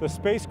 The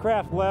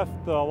spacecraft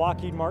left the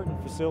Lockheed Martin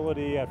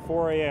facility at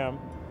 4 a.m.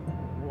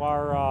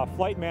 Our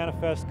flight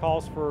manifest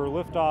calls for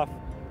liftoff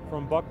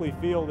from Buckley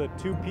Field at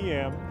 2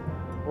 p.m.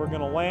 We're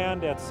going to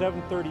land at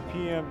 7:30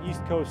 p.m.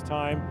 East Coast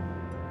time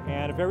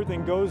And if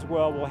everything goes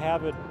well, we'll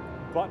have it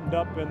buttoned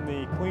up in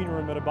the clean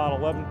room at about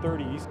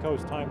 11:30 East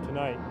Coast time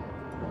tonight.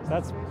 So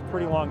that's a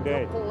pretty long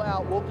day. We'll pull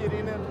out, we'll get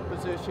into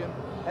position,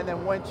 and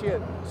then winch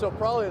in. So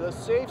probably the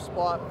safe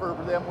spot for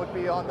them would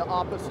be on the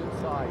opposite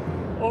side.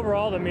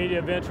 Overall, the media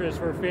of interest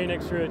for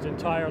Phoenix through its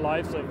entire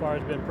life so far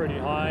has been pretty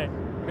high.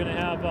 We're going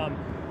to have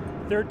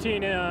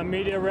 13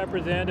 media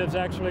representatives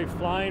actually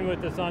flying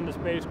with us on the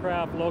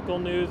spacecraft. Local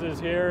news is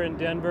here in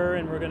Denver,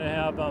 and we're going to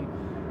have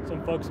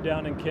some folks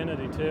down in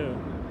Kennedy too.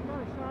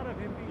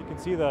 You can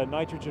see the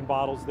nitrogen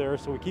bottles there,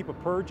 so we keep a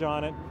purge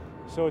on it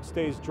so it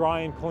stays dry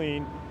and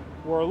clean.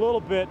 We're a little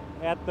bit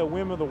at the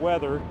whim of the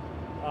weather,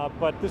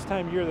 but this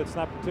time of year that's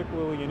not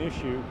particularly an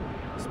issue.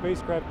 The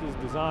spacecraft is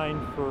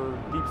designed for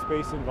deep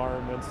space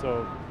environments,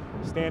 so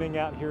standing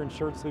out here in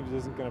shirt sleeves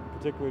isn't going to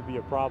particularly be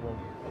a problem.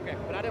 Okay,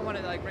 but I didn't want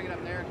to bring it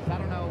up there because I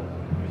don't know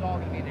who's all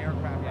going to be in the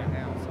aircraft right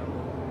now.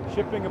 So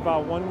shipping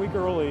about 1 week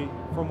early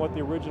from what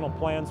the original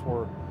plans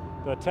were.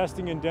 The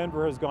testing in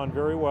Denver has gone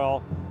very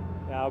well.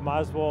 Might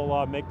as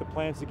well make the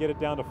plans to get it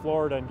down to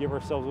Florida and give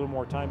ourselves a little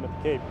more time at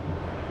the Cape.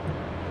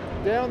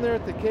 Down there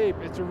at the Cape,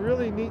 it's a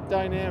really neat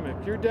dynamic.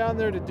 You're down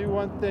there to do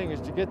one thing,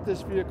 is to get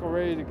this vehicle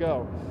ready to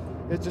go.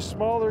 It's a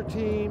smaller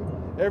team.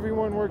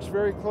 Everyone works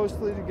very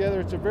closely together.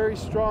 It's a very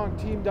strong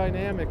team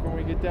dynamic when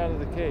we get down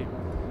to the Cape.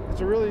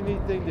 It's a really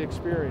neat thing to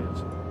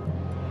experience.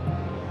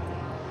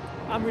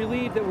 I'm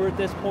relieved that we're at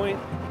this point.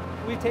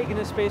 We've taken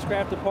this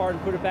spacecraft apart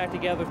and put it back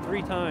together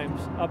 3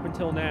 times up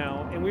until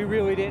now, and we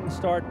really didn't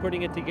start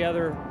putting it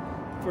together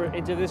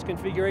into this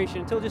configuration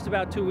until just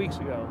about 2 weeks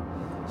ago.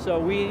 So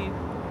we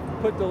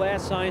put the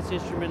last science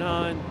instrument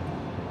on,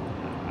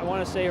 I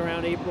want to say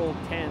around April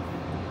 10th,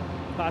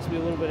 possibly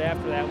a little bit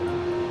after that.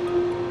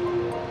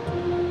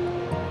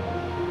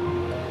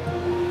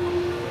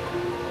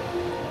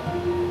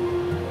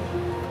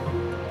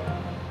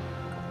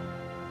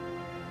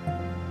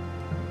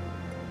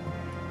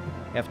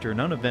 After an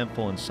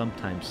uneventful and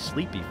sometimes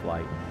sleepy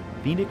flight,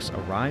 Phoenix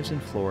arrives in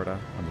Florida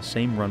on the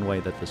same runway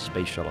that the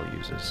space shuttle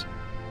uses.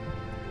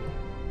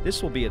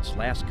 This will be its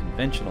last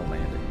conventional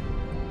landing.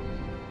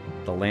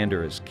 The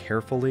lander is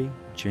carefully,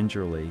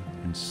 gingerly,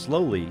 and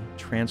slowly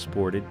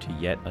transported to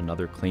yet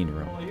another clean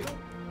room.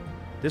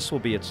 This will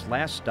be its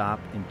last stop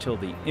until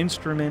the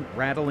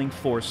instrument-rattling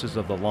forces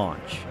of the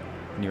launch,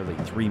 nearly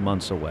 3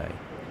 months away.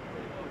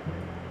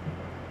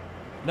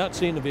 Not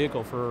seen the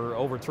vehicle for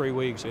over 3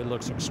 weeks. It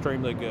looks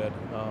extremely good.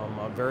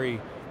 I'm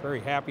very, very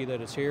happy that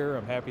it's here.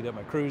 I'm happy that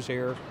my crew's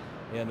here,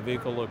 and the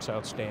vehicle looks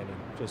outstanding.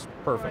 Just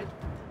perfect.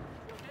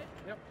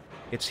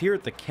 It's here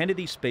at the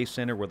Kennedy Space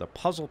Center where the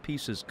puzzle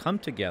pieces come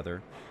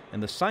together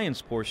and the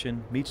science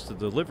portion meets the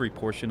delivery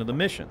portion of the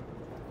mission.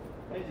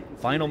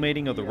 Final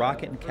mating of the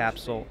rocket and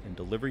capsule and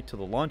delivery to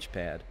the launch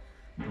pad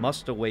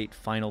must await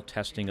final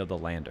testing of the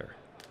lander.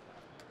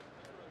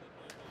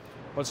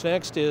 What's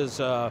next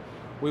is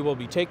we will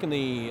be taking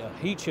the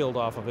heat shield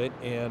off of it,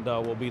 and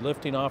we'll be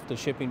lifting off the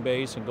shipping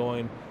base and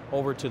going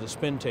over to the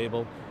spin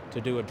table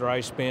to do a dry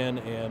spin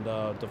and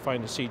to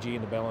find the CG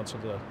and the balance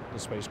of the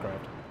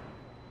spacecraft.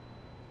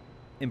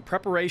 In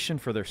preparation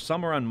for their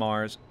summer on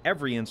Mars,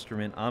 every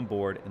instrument on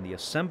board and the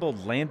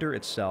assembled lander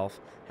itself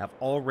have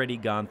already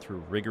gone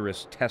through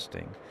rigorous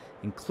testing,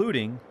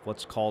 including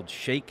what's called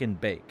shake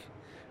and bake.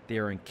 They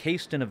are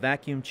encased in a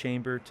vacuum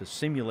chamber to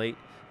simulate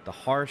the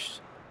harsh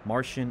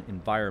Martian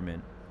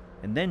environment,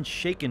 and then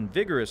shaken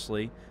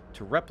vigorously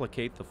to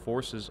replicate the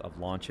forces of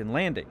launch and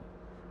landing.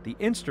 The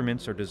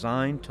instruments are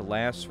designed to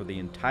last for the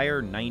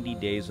entire 90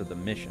 days of the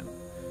mission,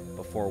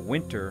 before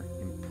winter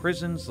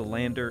imprisons the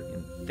lander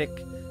in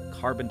thick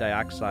carbon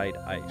dioxide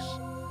ice.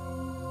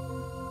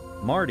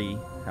 Marty,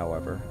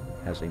 however,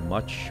 has a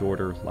much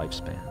shorter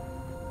lifespan.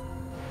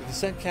 The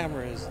descent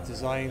camera is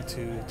designed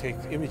to take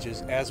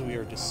images as we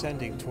are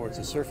descending towards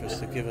the surface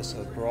to give us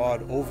a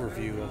broad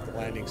overview of the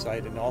landing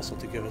site and also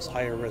to give us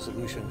higher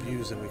resolution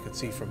views than we could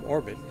see from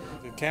orbit.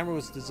 The camera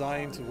was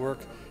designed to work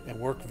and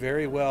work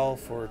very well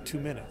for 2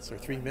 minutes or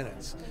 3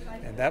 minutes,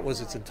 and that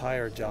was its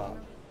entire job.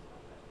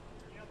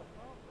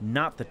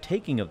 Not the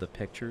taking of the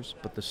pictures,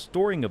 but the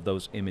storing of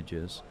those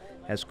images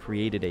has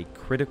created a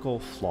critical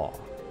flaw.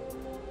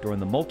 During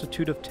the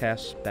multitude of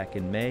tests back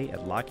in May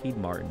at Lockheed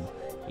Martin,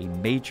 a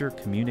major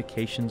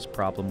communications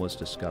problem was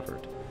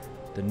discovered.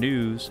 The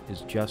news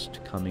is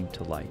just coming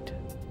to light.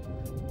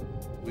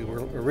 We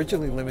were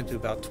originally limited to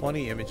about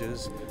 20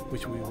 images,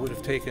 which we would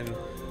have taken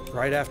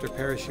right after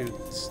parachute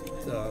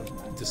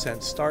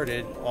descent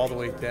started, all the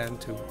way then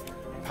to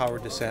power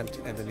descent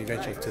and then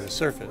eventually to the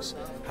surface.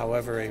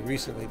 However, a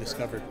recently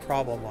discovered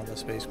problem on the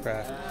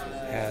spacecraft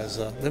has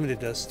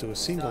limited us to a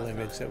single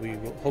image that we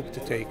will hope to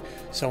take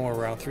somewhere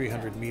around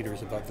 300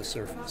 meters above the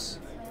surface.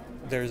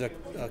 There's a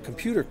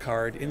computer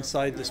card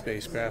inside the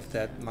spacecraft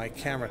that my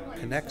camera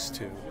connects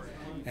to,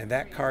 and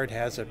that card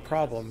has a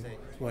problem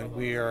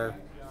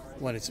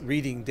when it's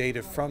reading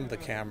data from the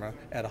camera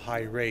at a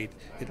high rate.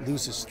 It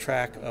loses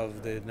track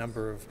of the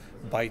number of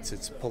bytes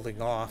it's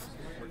pulling off,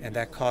 and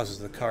that causes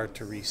the card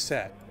to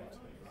reset.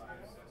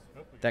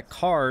 That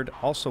card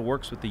also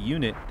works with the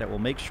unit that will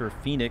make sure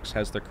Phoenix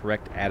has the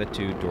correct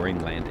attitude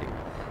during landing.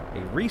 A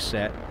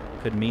reset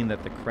could mean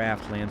that the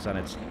craft lands on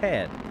its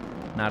head,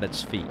 not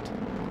its feet.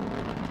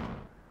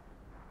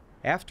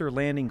 After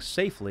landing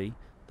safely,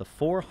 the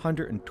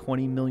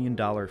 $420 million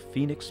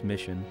Phoenix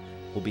mission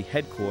will be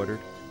headquartered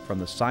from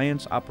the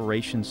Science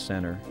Operations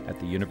Center at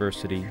the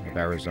University of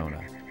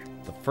Arizona,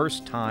 the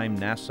first time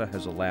NASA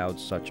has allowed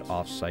such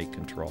off-site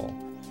control.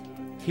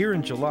 Here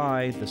in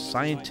July, the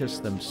scientists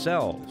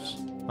themselves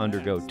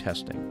undergo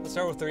testing. Let's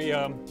start with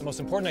the most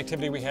important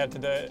activity we had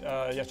today,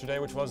 yesterday,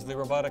 which was the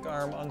robotic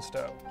arm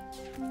unstow.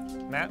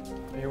 Matt,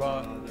 are you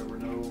there were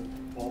no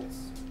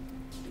faults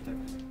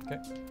detected. Okay.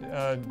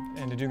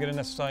 And did you get an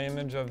SSI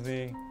image of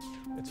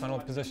its final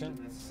position?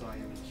 SSI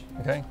image.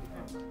 Okay.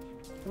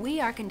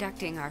 We are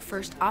conducting our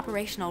first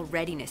operational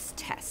readiness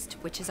test,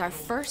 which is our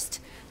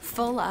first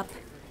full-scale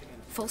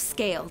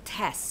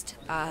test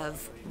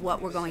of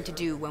what we're going to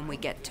do when we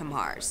get to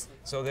Mars.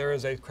 So there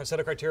is a set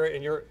of criteria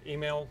in your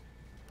email,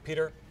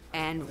 Peter?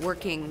 And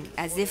working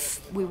as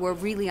if we were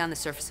really on the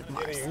surface of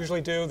Mars. You usually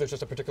do. There's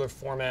just a particular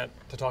format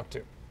to talk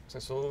to.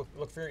 So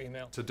look for your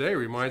email. Today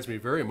reminds me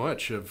very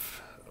much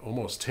of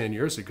almost 10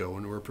 years ago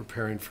when we were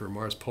preparing for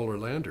Mars Polar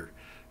Lander.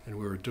 And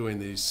we were doing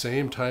these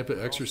same type of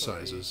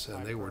exercises,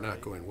 and they were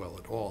not going well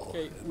at all.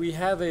 Okay, we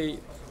have a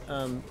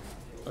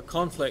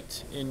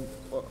conflict in,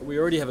 or we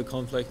already have a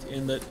conflict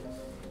in that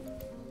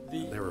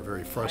they were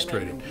very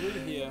frustrating.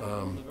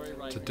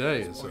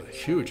 Today is a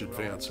huge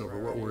advance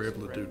over what we were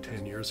able to do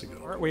 10 years ago.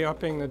 Aren't we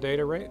upping the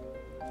data rate?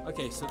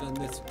 Okay, so then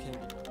this can...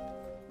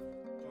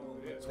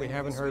 So we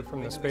haven't heard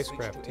from the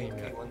spacecraft team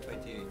yet. What's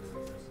the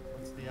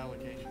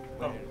allocation?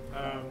 Let's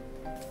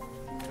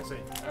see.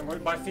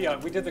 By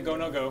fiat, we did the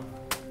go-no-go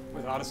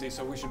with Odyssey,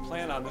 so we should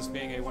plan on this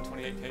being a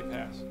 128K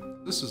pass.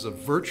 This is a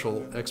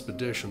virtual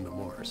expedition to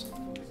Mars.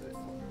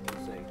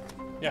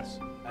 Yes.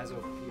 As a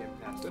PM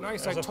pass.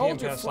 Denise, I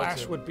told you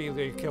Flash would be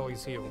the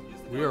Achilles heel.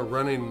 We are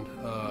running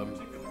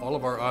all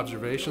of our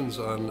observations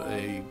on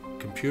a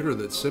computer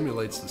that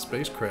simulates the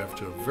spacecraft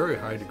to a very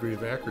high degree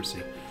of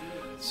accuracy.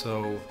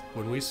 So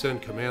when we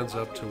send commands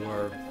up to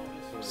our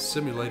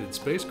simulated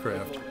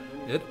spacecraft,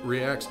 it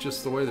reacts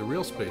just the way the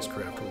real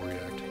spacecraft will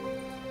react.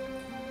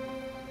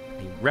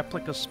 A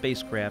replica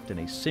spacecraft in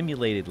a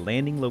simulated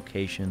landing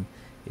location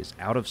is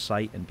out of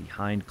sight and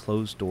behind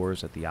closed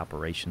doors at the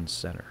operations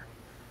center.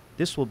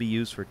 This will be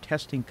used for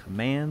testing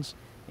commands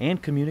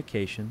and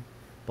communication,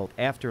 both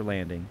after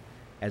landing,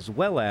 as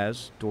well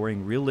as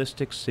during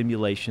realistic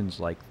simulations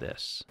like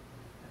this.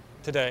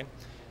 Today,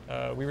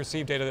 we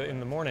received data in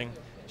the morning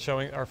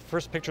showing our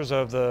first pictures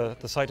of the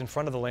site in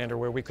front of the lander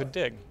where we could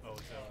dig.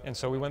 And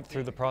so we went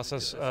through the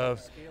process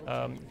of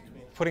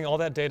putting all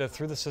that data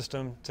through the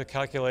system to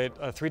calculate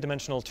a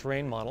three-dimensional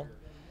terrain model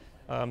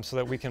so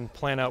that we can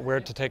plan out where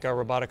to take our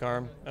robotic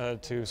arm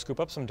to scoop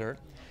up some dirt.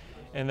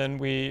 And then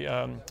we,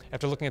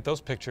 after looking at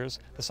those pictures,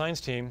 the science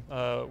team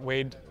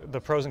weighed the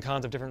pros and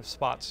cons of different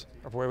spots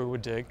of where we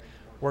would dig,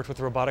 worked with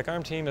the robotic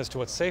arm team as to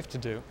what's safe to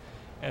do,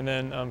 and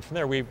then from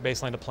there we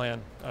baselined a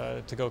plan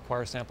to go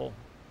acquire a sample.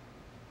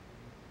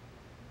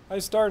 I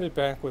started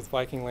back with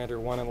Viking Lander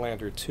 1 and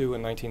Lander 2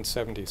 in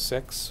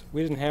 1976.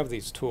 We didn't have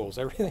these tools.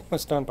 Everything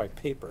was done by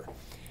paper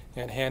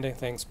and handing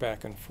things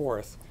back and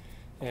forth.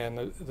 And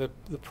the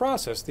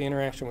process, the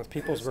interaction with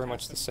people is very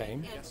much the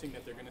same.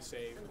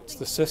 It's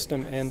the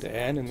system end to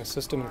end, and the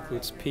system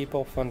includes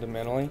people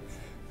fundamentally,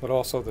 but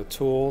also the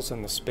tools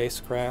and the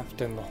spacecraft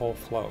and the whole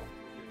flow.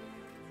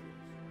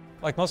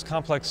 Like most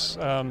complex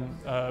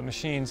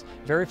machines,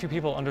 very few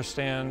people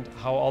understand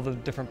how all the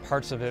different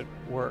parts of it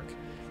work.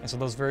 And so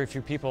those very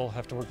few people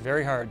have to work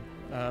very hard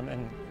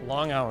and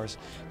long hours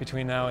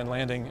between now and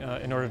landing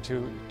in order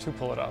to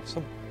pull it off.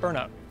 So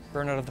burnout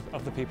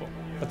of the people.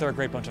 But they're a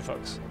great bunch of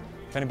folks.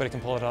 If anybody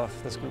can pull it off,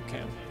 this group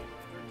can.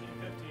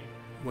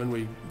 When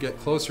we get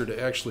closer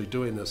to actually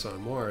doing this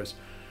on Mars,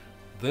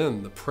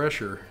 then the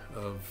pressure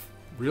of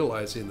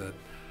realizing that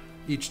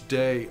each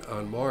day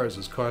on Mars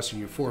is costing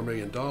you $4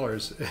 million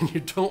and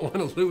you don't want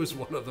to lose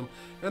one of them.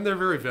 And they're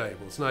very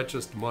valuable. It's not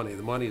just money.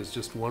 The money is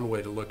just one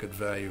way to look at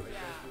value.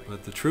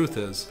 But the truth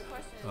is,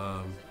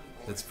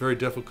 it's very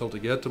difficult to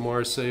get to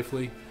Mars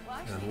safely.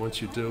 And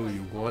once you do,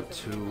 you want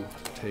to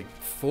take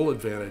full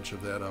advantage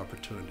of that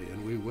opportunity,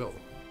 and we will.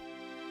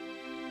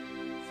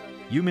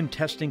 Human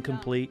testing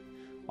complete,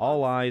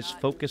 all eyes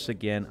focus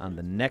again on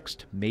the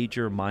next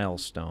major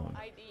milestone,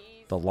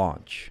 the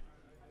launch.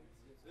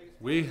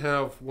 We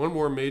have one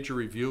more major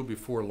review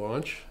before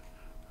launch,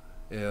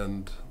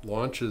 and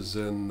launch is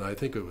in, I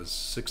think it was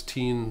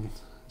 16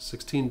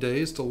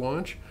 days to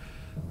launch.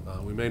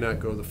 We may not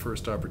go the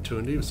first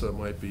opportunity, so it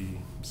might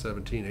be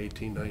 17,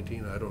 18,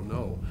 19, I don't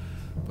know.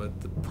 But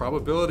the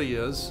probability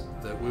is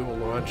that we will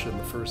launch in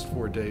the first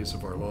 4 days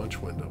of our launch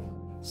window.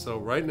 So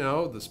right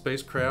now, the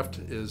spacecraft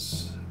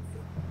is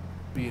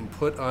being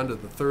put onto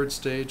the third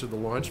stage of the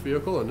launch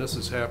vehicle, and this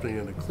is happening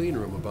in a clean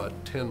room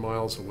about 10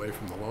 miles away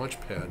from the launch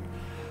pad.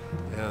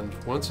 And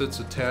once it's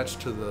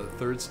attached to the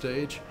third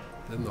stage,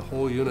 then the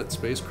whole unit,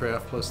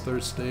 spacecraft plus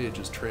third stage,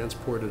 is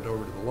transported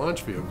over to the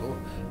launch vehicle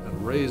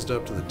and raised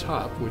up to the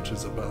top, which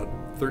is about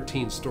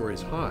 13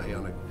 stories high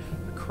on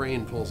a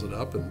crane pulls it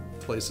up and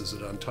places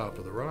it on top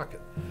of the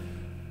rocket.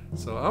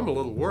 So I'm a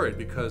little worried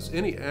because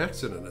any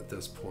accident at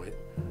this point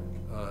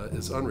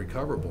is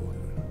unrecoverable.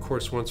 Of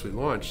course, once we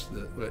launch,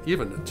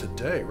 even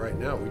today, right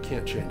now, we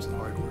can't change the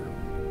hardware.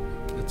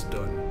 It's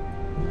done.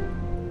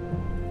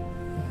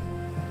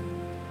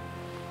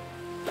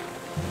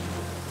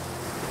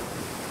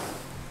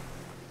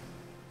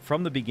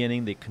 From the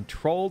beginning, the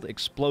controlled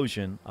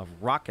explosion of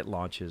rocket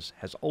launches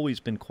has always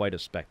been quite a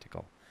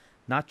spectacle.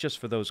 Not just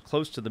for those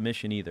close to the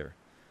mission either.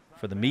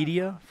 For the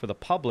media, for the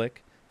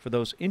public, for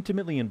those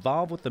intimately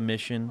involved with the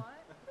mission,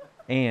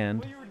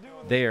 and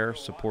their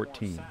support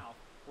team.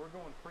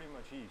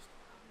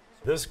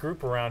 This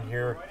group around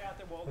here,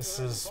 this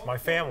is my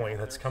family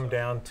that's come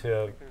down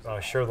to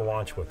share the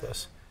launch with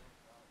us.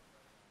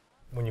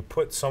 When you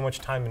put so much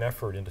time and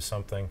effort into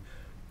something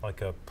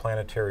like a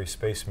planetary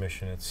space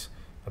mission, it's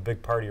a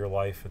big part of your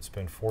life. It's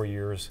been 4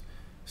 years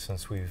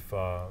since we've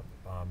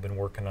been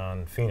working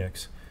on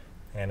Phoenix,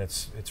 and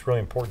it's really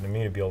important to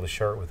me to be able to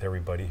share it with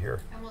everybody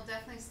here. And we'll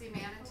definitely see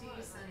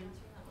manatees and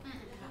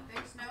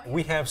big snow.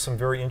 We have some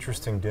very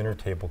interesting dinner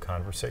table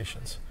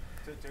conversations.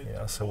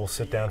 Yeah, so we'll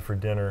sit down for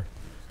dinner,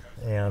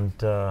 and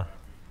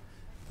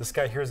this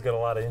guy here's got a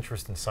lot of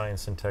interest in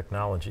science and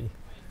technology.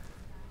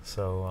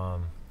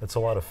 So it's a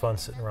lot of fun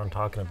sitting around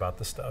talking about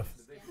this stuff.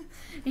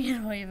 You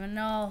don't even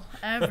know.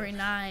 Every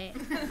night.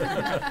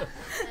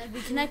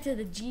 We connected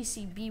the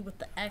GCB with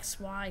the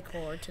XY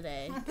cord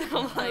today.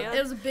 Oh my God.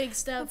 It was a big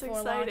step That's for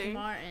exciting.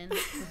 Lockheed Martin.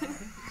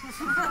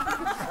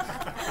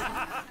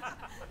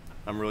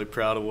 I'm really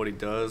proud of what he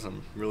does.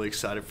 I'm really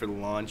excited for the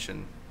launch,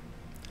 and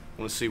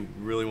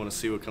really want to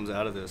see what comes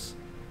out of this.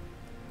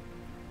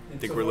 I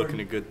think we're looking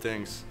at good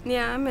things.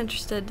 Yeah, I'm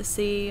interested to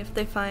see if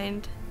they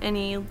find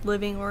any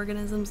living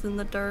organisms in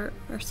the dirt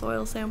or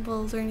soil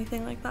samples or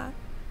anything like that.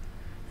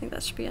 I think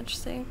that should be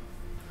interesting.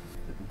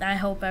 I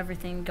hope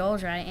everything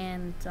goes right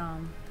and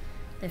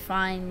they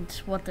find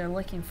what they're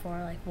looking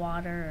for, like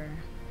water or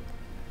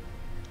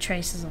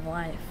traces of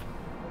life.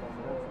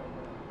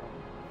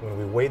 When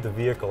we weighed the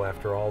vehicle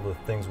after all the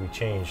things we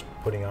changed,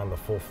 putting on the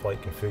full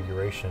flight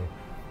configuration,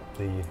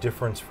 the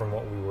difference from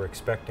what we were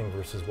expecting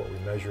versus what we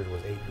measured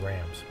was 8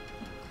 grams.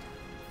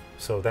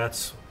 So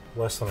that's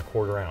less than a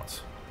quarter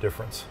ounce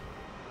difference.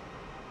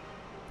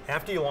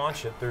 After you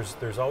launch it,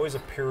 there's always a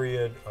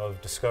period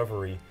of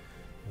discovery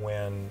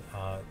when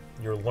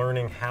you're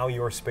learning how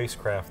your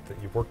spacecraft that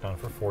you've worked on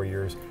for 4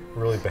 years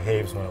really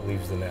behaves when it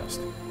leaves the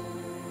nest.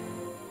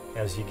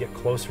 As you get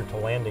closer to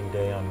landing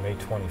day on May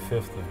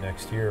 25th of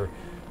next year,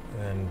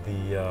 then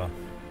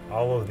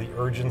all of the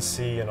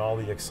urgency and all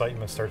the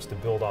excitement starts to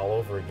build all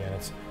over again.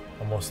 It's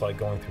almost like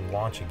going through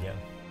launch again.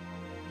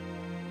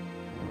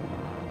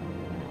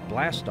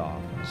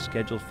 Blastoff is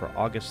scheduled for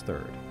August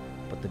 3rd,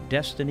 but the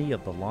destiny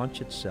of the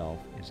launch itself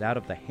is out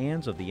of the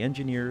hands of the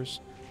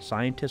engineers,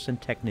 scientists,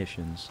 and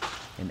technicians,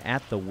 and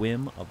at the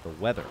whim of the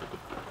weather.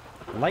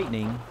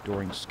 Lightning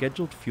during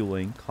scheduled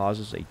fueling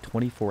causes a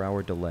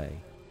 24-hour delay.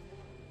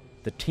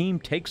 The team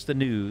takes the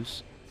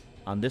news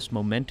on this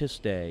momentous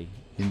day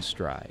in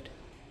stride.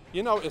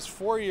 You know, it's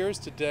 4 years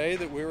today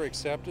that we were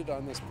accepted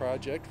on this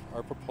project,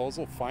 our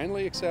proposal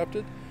finally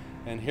accepted,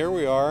 and here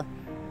we are,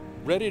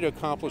 ready to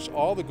accomplish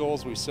all the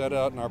goals we set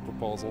out in our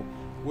proposal.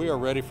 We are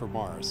ready for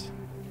Mars.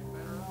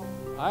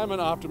 I am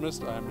an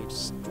optimist. I am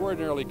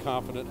extraordinarily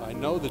confident. I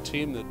know the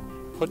team that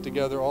put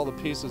together all the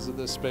pieces of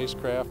this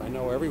spacecraft. I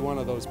know every one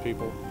of those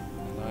people,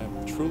 and I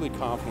am truly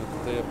confident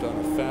that they have done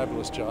a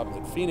fabulous job,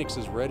 that Phoenix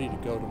is ready to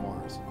go to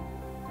Mars.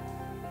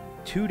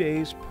 2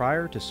 days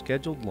prior to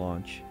scheduled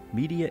launch,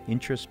 media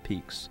interest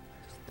peaks.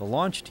 The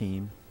launch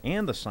team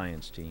and the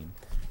science team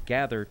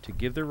gather to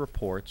give their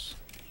reports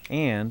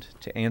and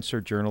to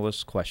answer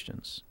journalists'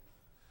 questions.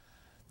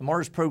 The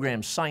Mars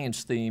program's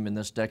science theme in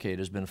this decade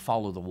has been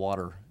follow the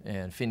water,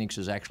 and Phoenix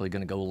is actually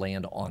going to go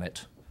land on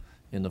it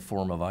in the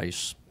form of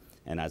ice.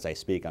 And as I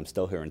speak, I'm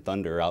still hearing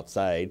thunder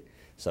outside,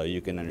 so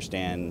you can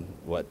understand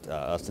what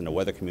us in the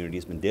weather community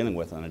has been dealing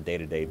with on a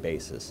day-to-day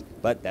basis.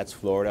 But that's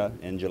Florida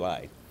in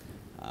July.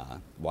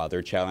 While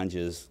their challenge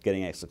is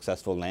getting a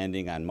successful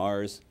landing on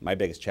Mars, my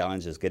biggest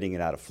challenge is getting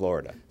it out of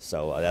Florida.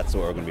 So that's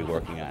what we're going to be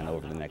working on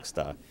over the next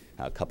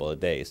couple of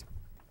days.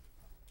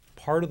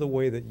 Part of the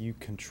way that you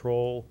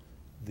control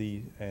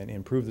and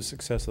improve the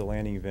success of the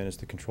landing event is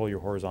to control your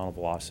horizontal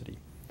velocity,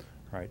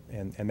 right?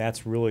 And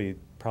that's really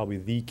probably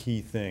the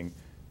key thing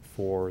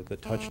for the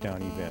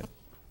touchdown event.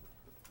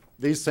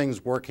 These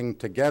things working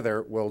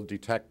together will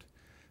detect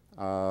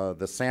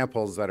the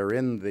samples that are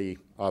in the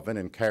oven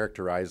and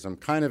characterize them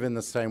kind of in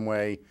the same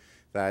way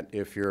that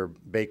if you're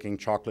baking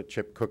chocolate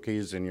chip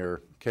cookies in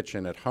your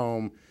kitchen at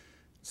home,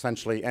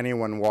 essentially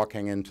anyone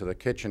walking into the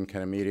kitchen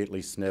can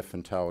immediately sniff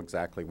and tell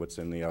exactly what's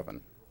in the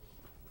oven.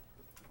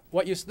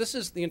 This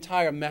is the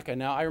entire mecca.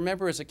 Now, I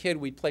remember as a kid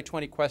we'd play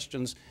 20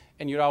 questions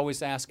and you'd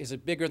always ask, is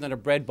it bigger than a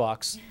bread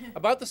box?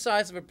 About the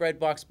size of a bread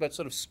box, but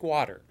sort of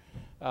squatter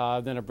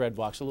than a bread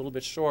box, a little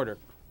bit shorter.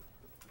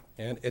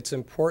 And it's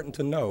important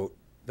to note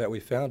that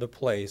we found a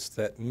place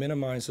that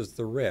minimizes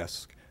the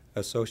risk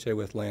associated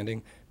with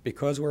landing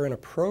because we're in a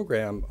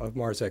program of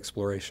Mars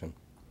exploration.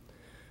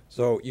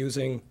 So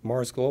using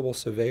Mars Global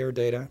Surveyor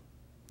data,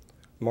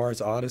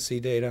 Mars Odyssey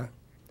data,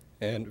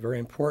 and very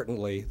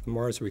importantly, the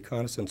Mars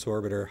Reconnaissance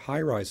Orbiter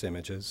high-rise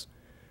images,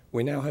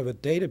 we now have a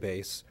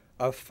database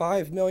of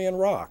 5 million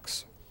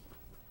rocks.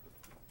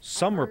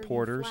 Some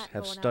reporters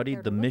have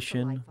studied the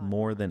mission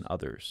more than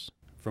others.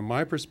 From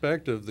my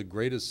perspective, the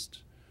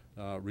greatest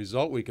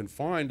result we can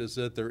find is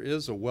that there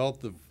is a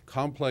wealth of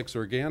complex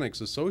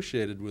organics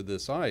associated with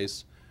this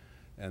ice,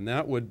 and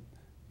that would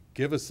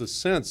give us the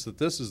sense that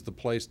this is the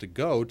place to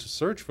go to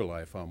search for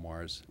life on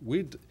Mars.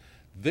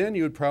 Then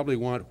you'd probably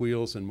want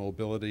wheels and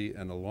mobility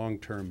and a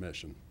long-term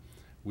mission.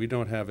 We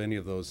don't have any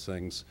of those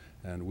things,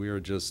 and we are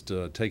just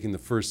taking the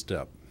first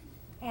step.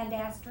 And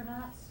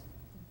astronauts?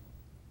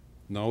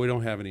 No, we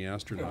don't have any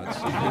astronauts.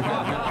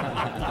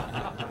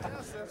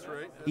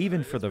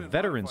 Even for the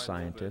veteran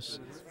scientists,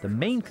 the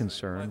main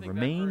concern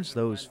remains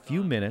those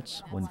few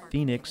minutes when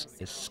Phoenix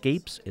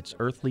escapes its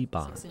earthly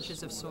bonds. 6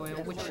 inches of soil,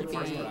 which should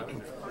be...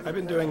 I've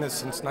been doing this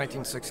since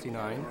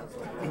 1969,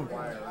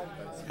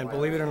 and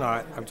believe it or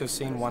not, I've just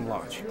seen one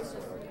launch.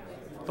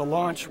 The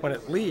launch, when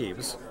it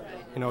leaves,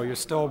 you're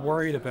still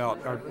worried about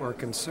or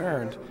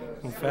concerned,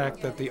 in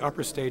fact, that the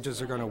upper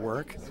stages are going to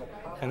work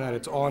and that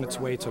it's on its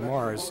way to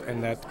Mars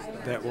and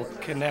that will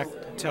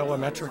connect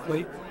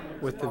telemetrically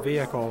with the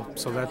vehicle,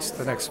 so that's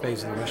the next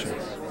phase of the mission.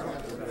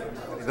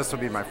 This will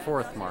be my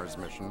 4th Mars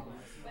mission.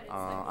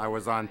 I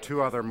was on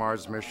 2 other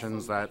Mars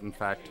missions that, in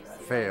fact,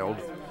 failed.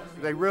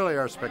 They really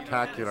are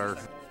spectacular.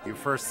 You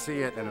first see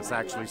it and it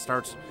actually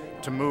starts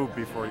to move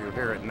before you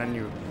hear it, and then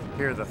you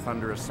hear the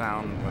thunderous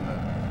sound when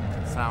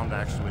the sound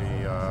actually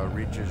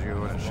reaches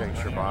you and it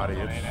shakes your body.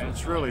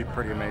 It's really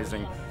pretty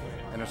amazing,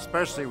 and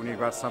especially when you've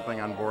got something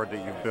on board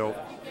that you've built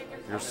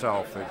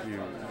yourself.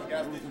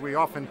 We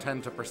often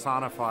tend to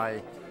personify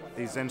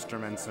these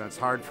instruments, and it's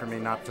hard for me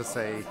not to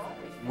say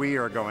we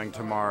are going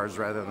to Mars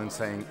rather than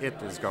saying it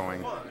is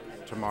going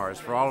to Mars.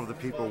 For all of the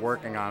people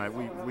working on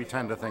it, we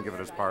tend to think of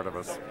it as part of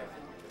us.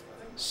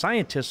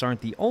 Scientists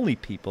aren't the only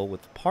people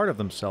with part of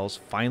themselves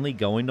finally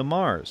going to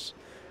Mars.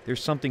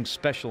 There's something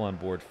special on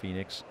board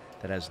Phoenix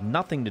that has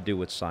nothing to do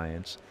with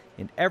science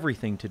and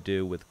everything to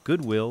do with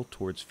goodwill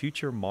towards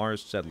future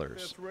Mars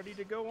settlers.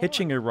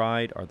 Hitching a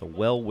ride are the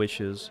well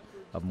wishes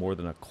of more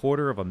than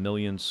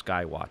 250,000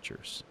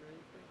 skywatchers.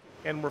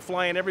 And we're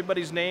flying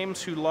everybody's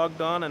names who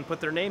logged on and put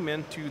their name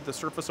into the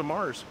surface of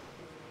Mars.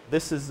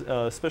 This is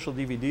a special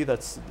DVD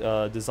that's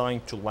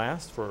designed to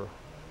last for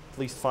at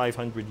least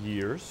 500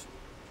 years.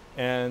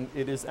 And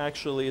it is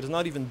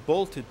not even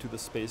bolted to the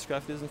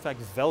spacecraft, it is in fact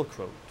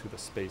Velcro to the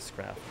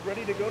spacecraft.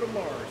 Ready to go to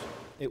Mars.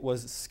 It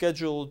was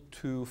scheduled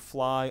to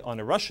fly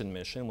on a Russian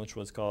mission, which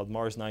was called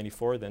Mars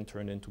 94, then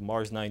turned into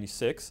Mars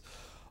 96.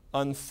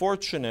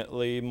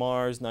 Unfortunately,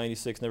 Mars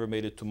 96 never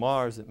made it to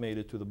Mars, it made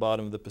it to the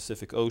bottom of the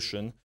Pacific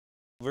Ocean.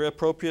 Very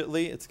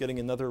appropriately, it's getting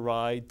another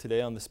ride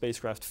today on the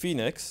spacecraft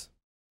Phoenix.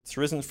 It's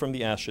risen from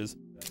the ashes.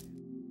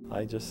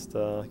 I just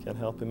can't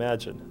help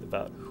imagine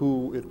about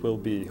who it will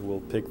be who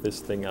will pick this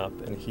thing up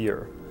and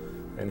hear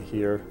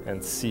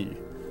and see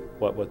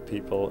what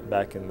people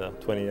back in the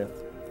 20th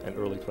and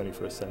early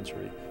 21st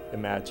century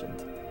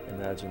imagined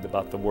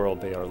about the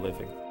world they are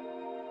living.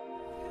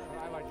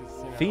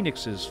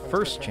 Phoenix's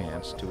first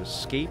chance to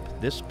escape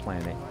this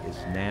planet is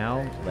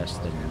now less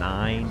than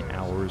 9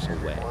 hours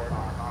away.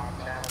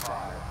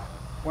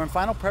 We're in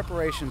final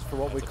preparations for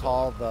what we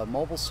call the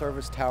Mobile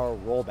Service Tower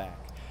rollback.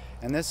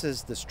 And this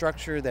is the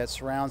structure that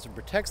surrounds and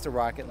protects the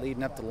rocket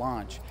leading up to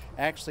launch. It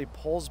actually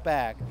pulls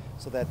back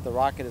so that the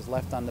rocket is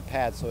left on the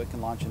pad so it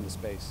can launch into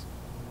space.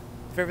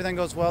 If everything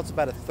goes well, it's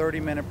about a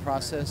 30-minute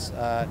process.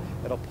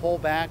 It'll pull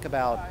back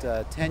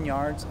about 10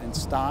 yards and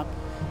stop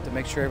to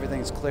make sure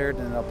everything's cleared,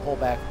 and it'll pull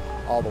back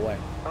all the way.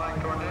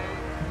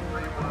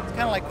 It's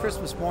kind of like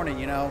Christmas morning,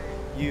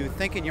 You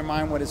think in your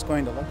mind what it's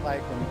going to look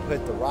like when you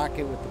put the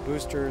rocket with the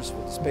boosters,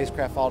 with the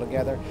spacecraft all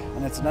together,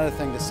 and it's another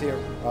thing to see it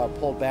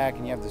pulled back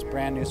and you have this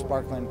brand new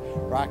sparkling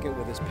rocket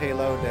with this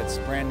payload that's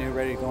brand new,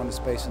 ready to go into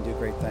space and do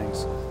great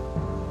things.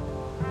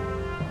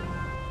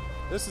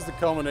 This is the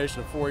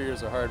culmination of 4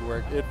 years of hard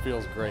work. It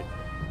feels great.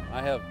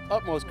 I have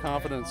utmost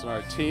confidence in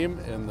our team,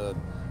 in the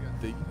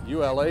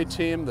ULA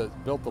team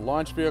that built the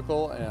launch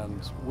vehicle, and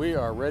we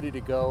are ready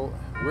to go.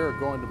 We're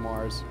going to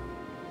Mars.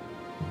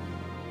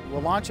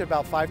 We'll launch at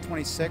about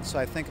 5:26, so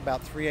I think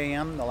about 3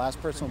 a.m. the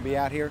last person will be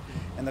out here,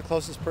 and the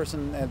closest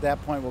person at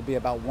that point will be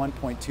about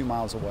 1.2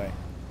 miles away.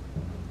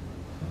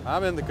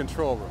 I'm in the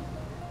control room,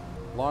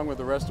 along with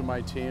the rest of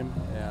my team,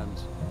 and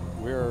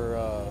we're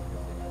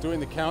doing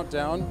the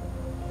countdown,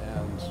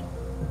 and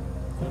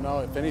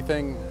if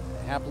anything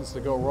happens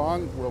to go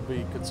wrong, we'll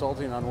be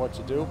consulting on what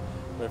to do.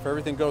 But if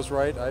everything goes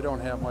right, I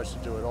don't have much to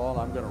do at all.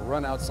 I'm going to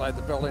run outside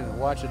the building and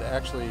watch it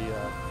actually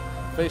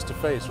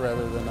face-to-face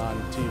rather than on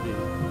TV.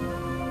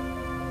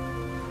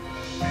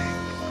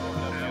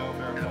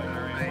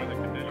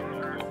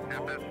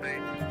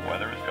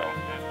 Weather is go.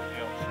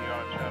 DLC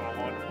on channel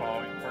 1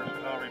 following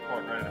personnel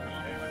report ready to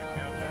proceed with the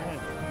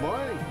countdown.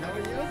 Morning, how are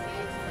you?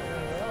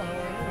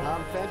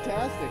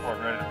 Fantastic.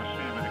 Ready to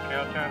proceed with the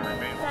countdown.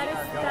 Remain.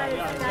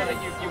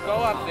 You go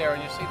up there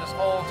and you see this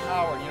whole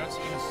tower, and you don't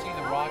even see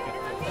the rocket.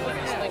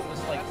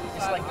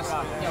 It's like this, you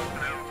know.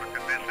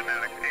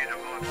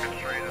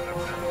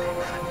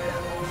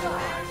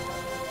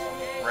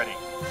 Ready.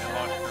 And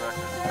launch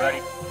director. Ready.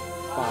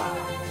 5,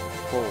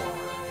 4.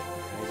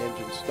 Main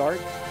engine start.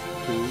 2,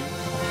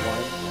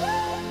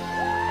 1.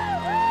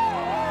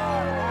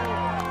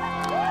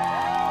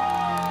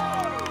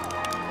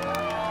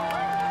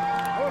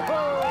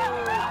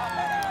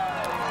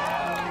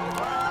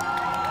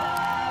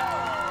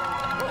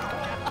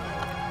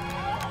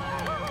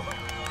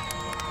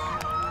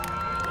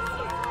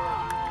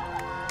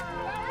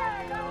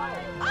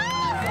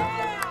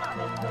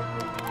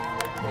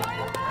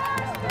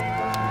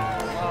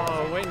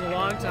 Waiting a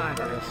long time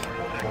for this.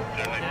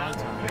 Long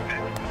time.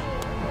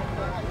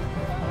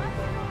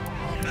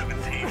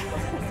 17.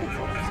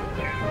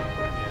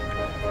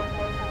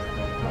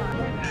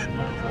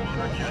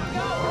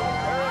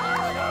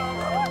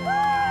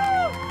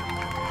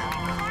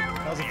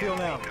 How's it feel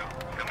now?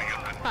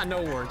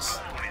 No words.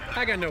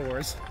 I got no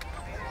words.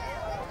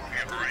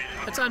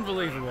 It's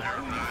unbelievable.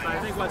 I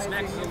think what's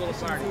next is a little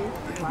party.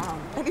 Wow.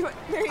 There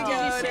you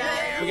go.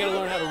 We gotta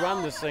learn how to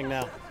run this thing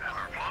now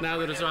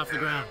that it's off the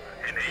ground.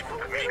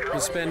 We're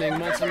spending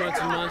months and months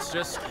and months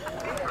just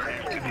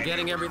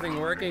getting everything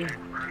working,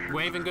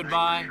 waving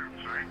goodbye.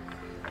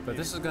 But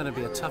this is going to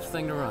be a tough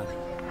thing to run.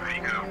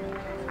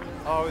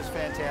 Oh, it was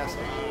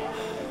fantastic.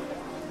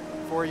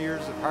 4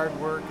 years of hard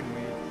work, and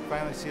we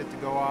finally see it to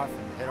go off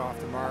and head off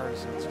to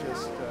Mars.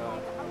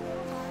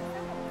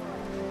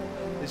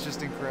 It's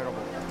just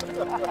incredible.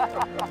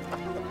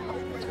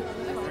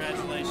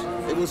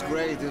 Congratulations. It was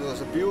great. It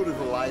was a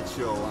beautiful light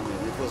show. I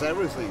mean, it was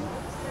everything.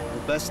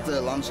 The best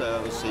launch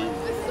I've ever seen.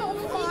 It's so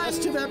fun. It's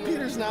too bad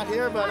Peter's not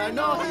here, but I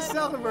know he's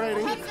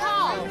celebrating. Let's go.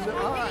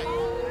 All right.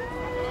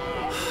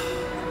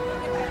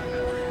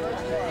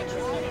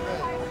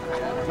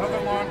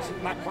 Another launch,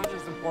 not quite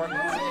as important.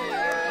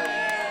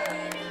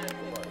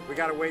 We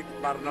got to wait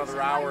about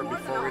another hour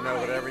before we know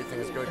that everything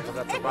is good, because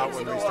that's about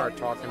when we start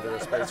talking to the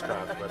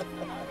spacecraft. But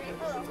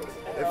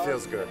it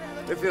feels good.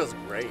 It feels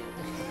great.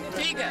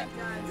 Tiga!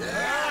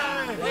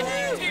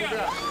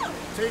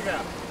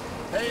 Tiga!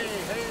 Hey,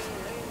 hey!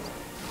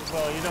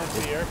 Well, you don't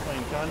see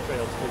airplane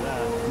contrails for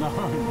that. No.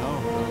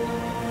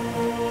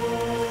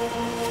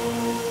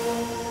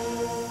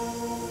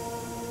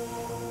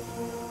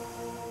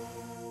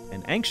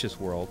 An anxious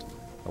world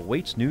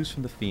awaits news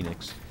from the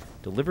Phoenix,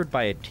 delivered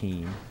by a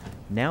team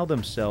now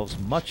themselves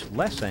much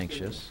less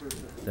anxious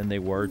than they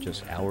were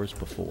just hours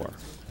before.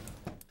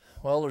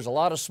 Well, there's a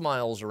lot of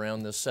smiles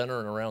around this center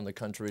and around the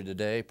country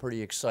today.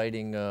 Pretty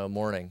exciting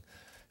morning.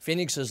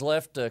 Phoenix has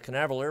left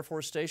Canaveral Air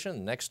Force Station.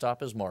 The next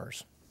stop is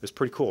Mars. It's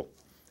pretty cool.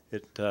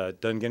 It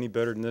doesn't get any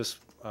better than this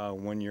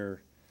when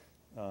you're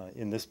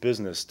in this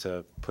business,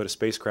 to put a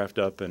spacecraft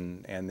up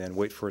and then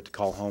wait for it to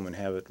call home and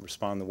have it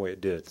respond the way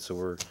it did.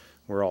 So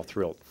we're all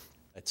thrilled.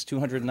 It's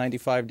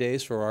 295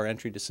 days for our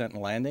entry, descent,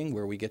 and landing,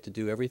 where we get to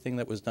do everything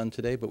that was done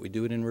today, but we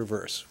do it in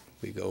reverse.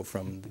 We go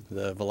from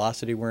the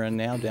velocity we're in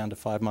now down to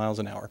 5 miles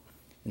an hour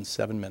in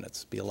 7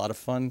 minutes. Be a lot of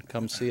fun.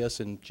 Come see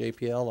us in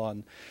JPL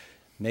on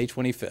May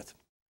 25th.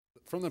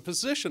 From the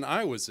position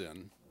I was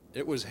in,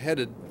 it was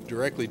headed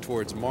directly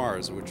towards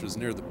Mars, which was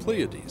near the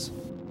Pleiades.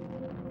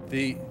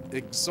 The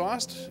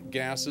exhaust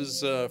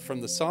gases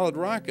from the solid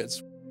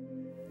rockets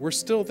were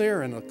still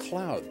there in a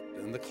cloud,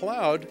 and the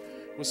cloud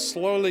was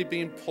slowly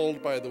being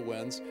pulled by the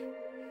winds.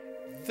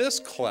 This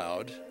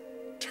cloud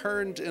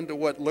turned into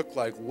what looked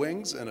like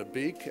wings and a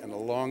beak and a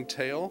long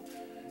tail,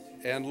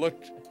 and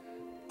looked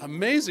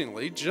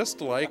amazingly just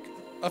like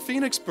a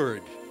phoenix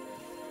bird.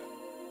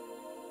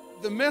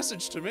 The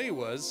message to me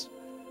was,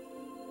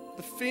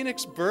 the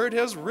phoenix bird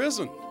has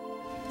risen.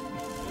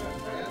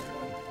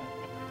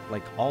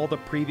 Like all the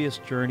previous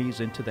journeys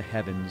into the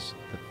heavens,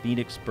 the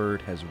Phoenix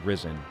bird has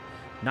risen,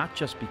 not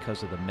just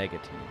because of the mega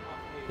team.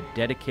 The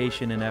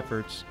dedication and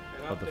efforts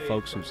of the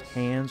folks whose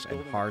hands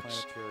and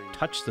hearts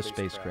touch the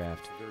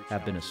spacecraft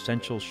have been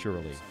essential,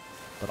 surely,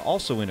 but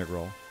also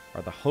integral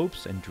are the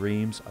hopes and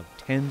dreams of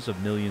tens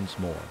of millions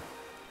more.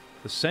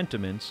 The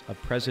sentiments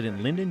of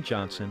President Lyndon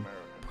Johnson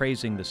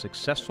praising the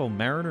successful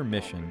Mariner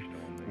mission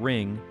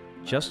ring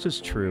just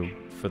as true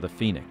for the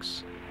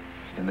Phoenix.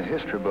 In the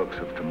history books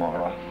of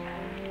tomorrow,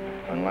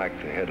 unlike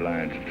the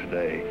headlines of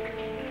today,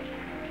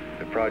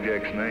 the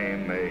project's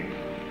name may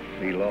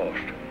be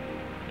lost.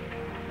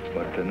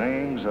 But the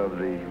names of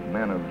the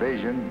men of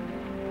vision,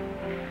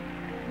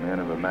 men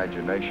of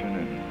imagination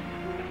and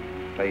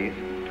faith,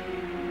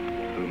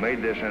 who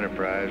made this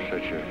enterprise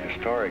such a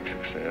historic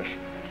success,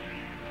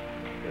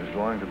 is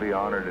going to be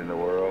honored in the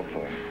world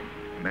for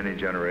many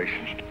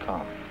generations to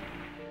come.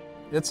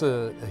 It's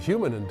a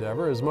human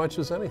endeavor as much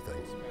as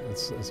anything.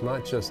 It's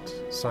not just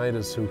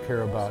scientists who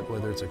care about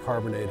whether it's a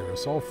carbonate or a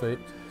sulfate,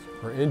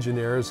 or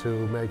engineers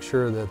who make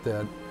sure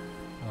that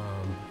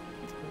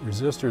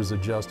resistor is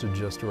adjusted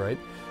just right.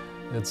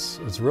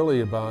 It's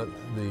really about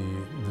the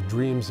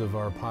dreams of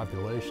our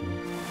population.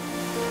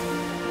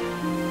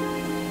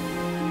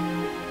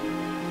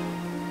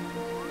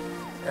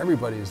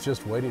 everybody is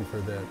just waiting for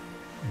that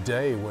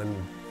day when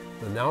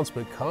the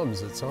announcement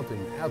comes that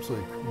something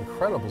absolutely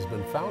incredible has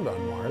been found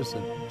on Mars.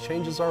 It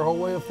changes our whole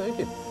way of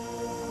thinking.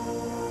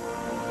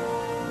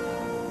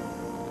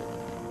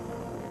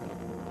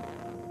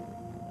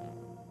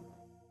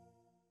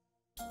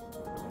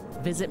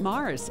 Visit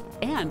Mars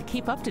and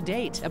keep up to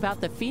date about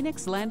the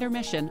Phoenix Lander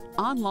mission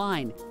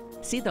online.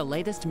 See the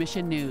latest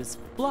mission news,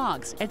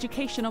 blogs,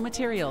 educational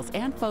materials,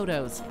 and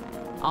photos.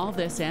 All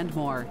this and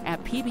more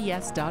at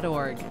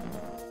pbs.org.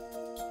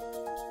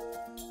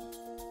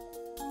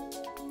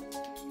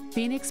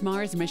 Phoenix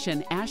Mars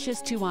Mission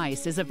Ashes to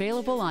Ice is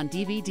available on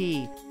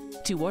DVD.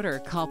 To order,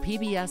 call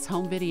PBS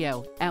Home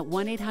Video at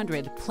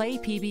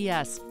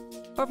 1-800-PLAY-PBS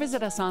or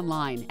visit us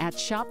online at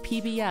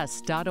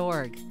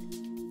shoppbs.org.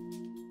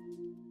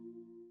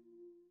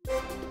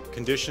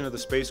 Condition of the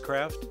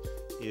spacecraft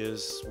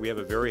is we have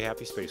a very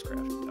happy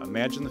spacecraft.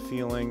 Imagine the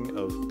feeling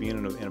of being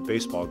in a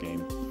baseball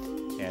game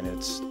and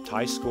it's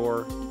tie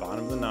score,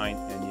 bottom of the ninth,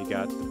 and you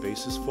got the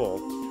bases full.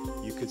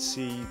 You could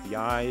see the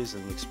eyes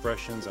and the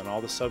expressions on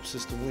all the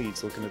subsystem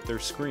leads looking at their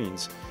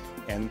screens,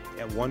 and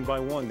one by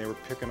one they were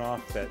picking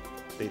off that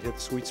they'd hit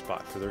the sweet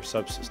spot for their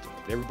subsystem.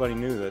 Everybody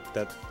knew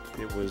that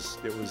it was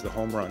the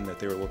home run that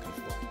they were looking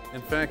for.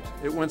 In fact,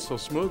 it went so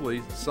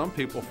smoothly, some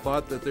people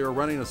thought that they were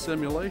running a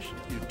simulation.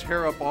 You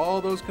tear up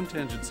all those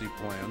contingency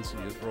plans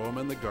and you throw them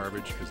in the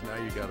garbage, because now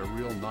you got a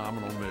real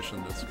nominal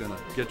mission that's going to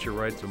get you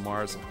right to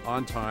Mars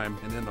on time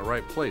and in the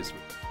right place.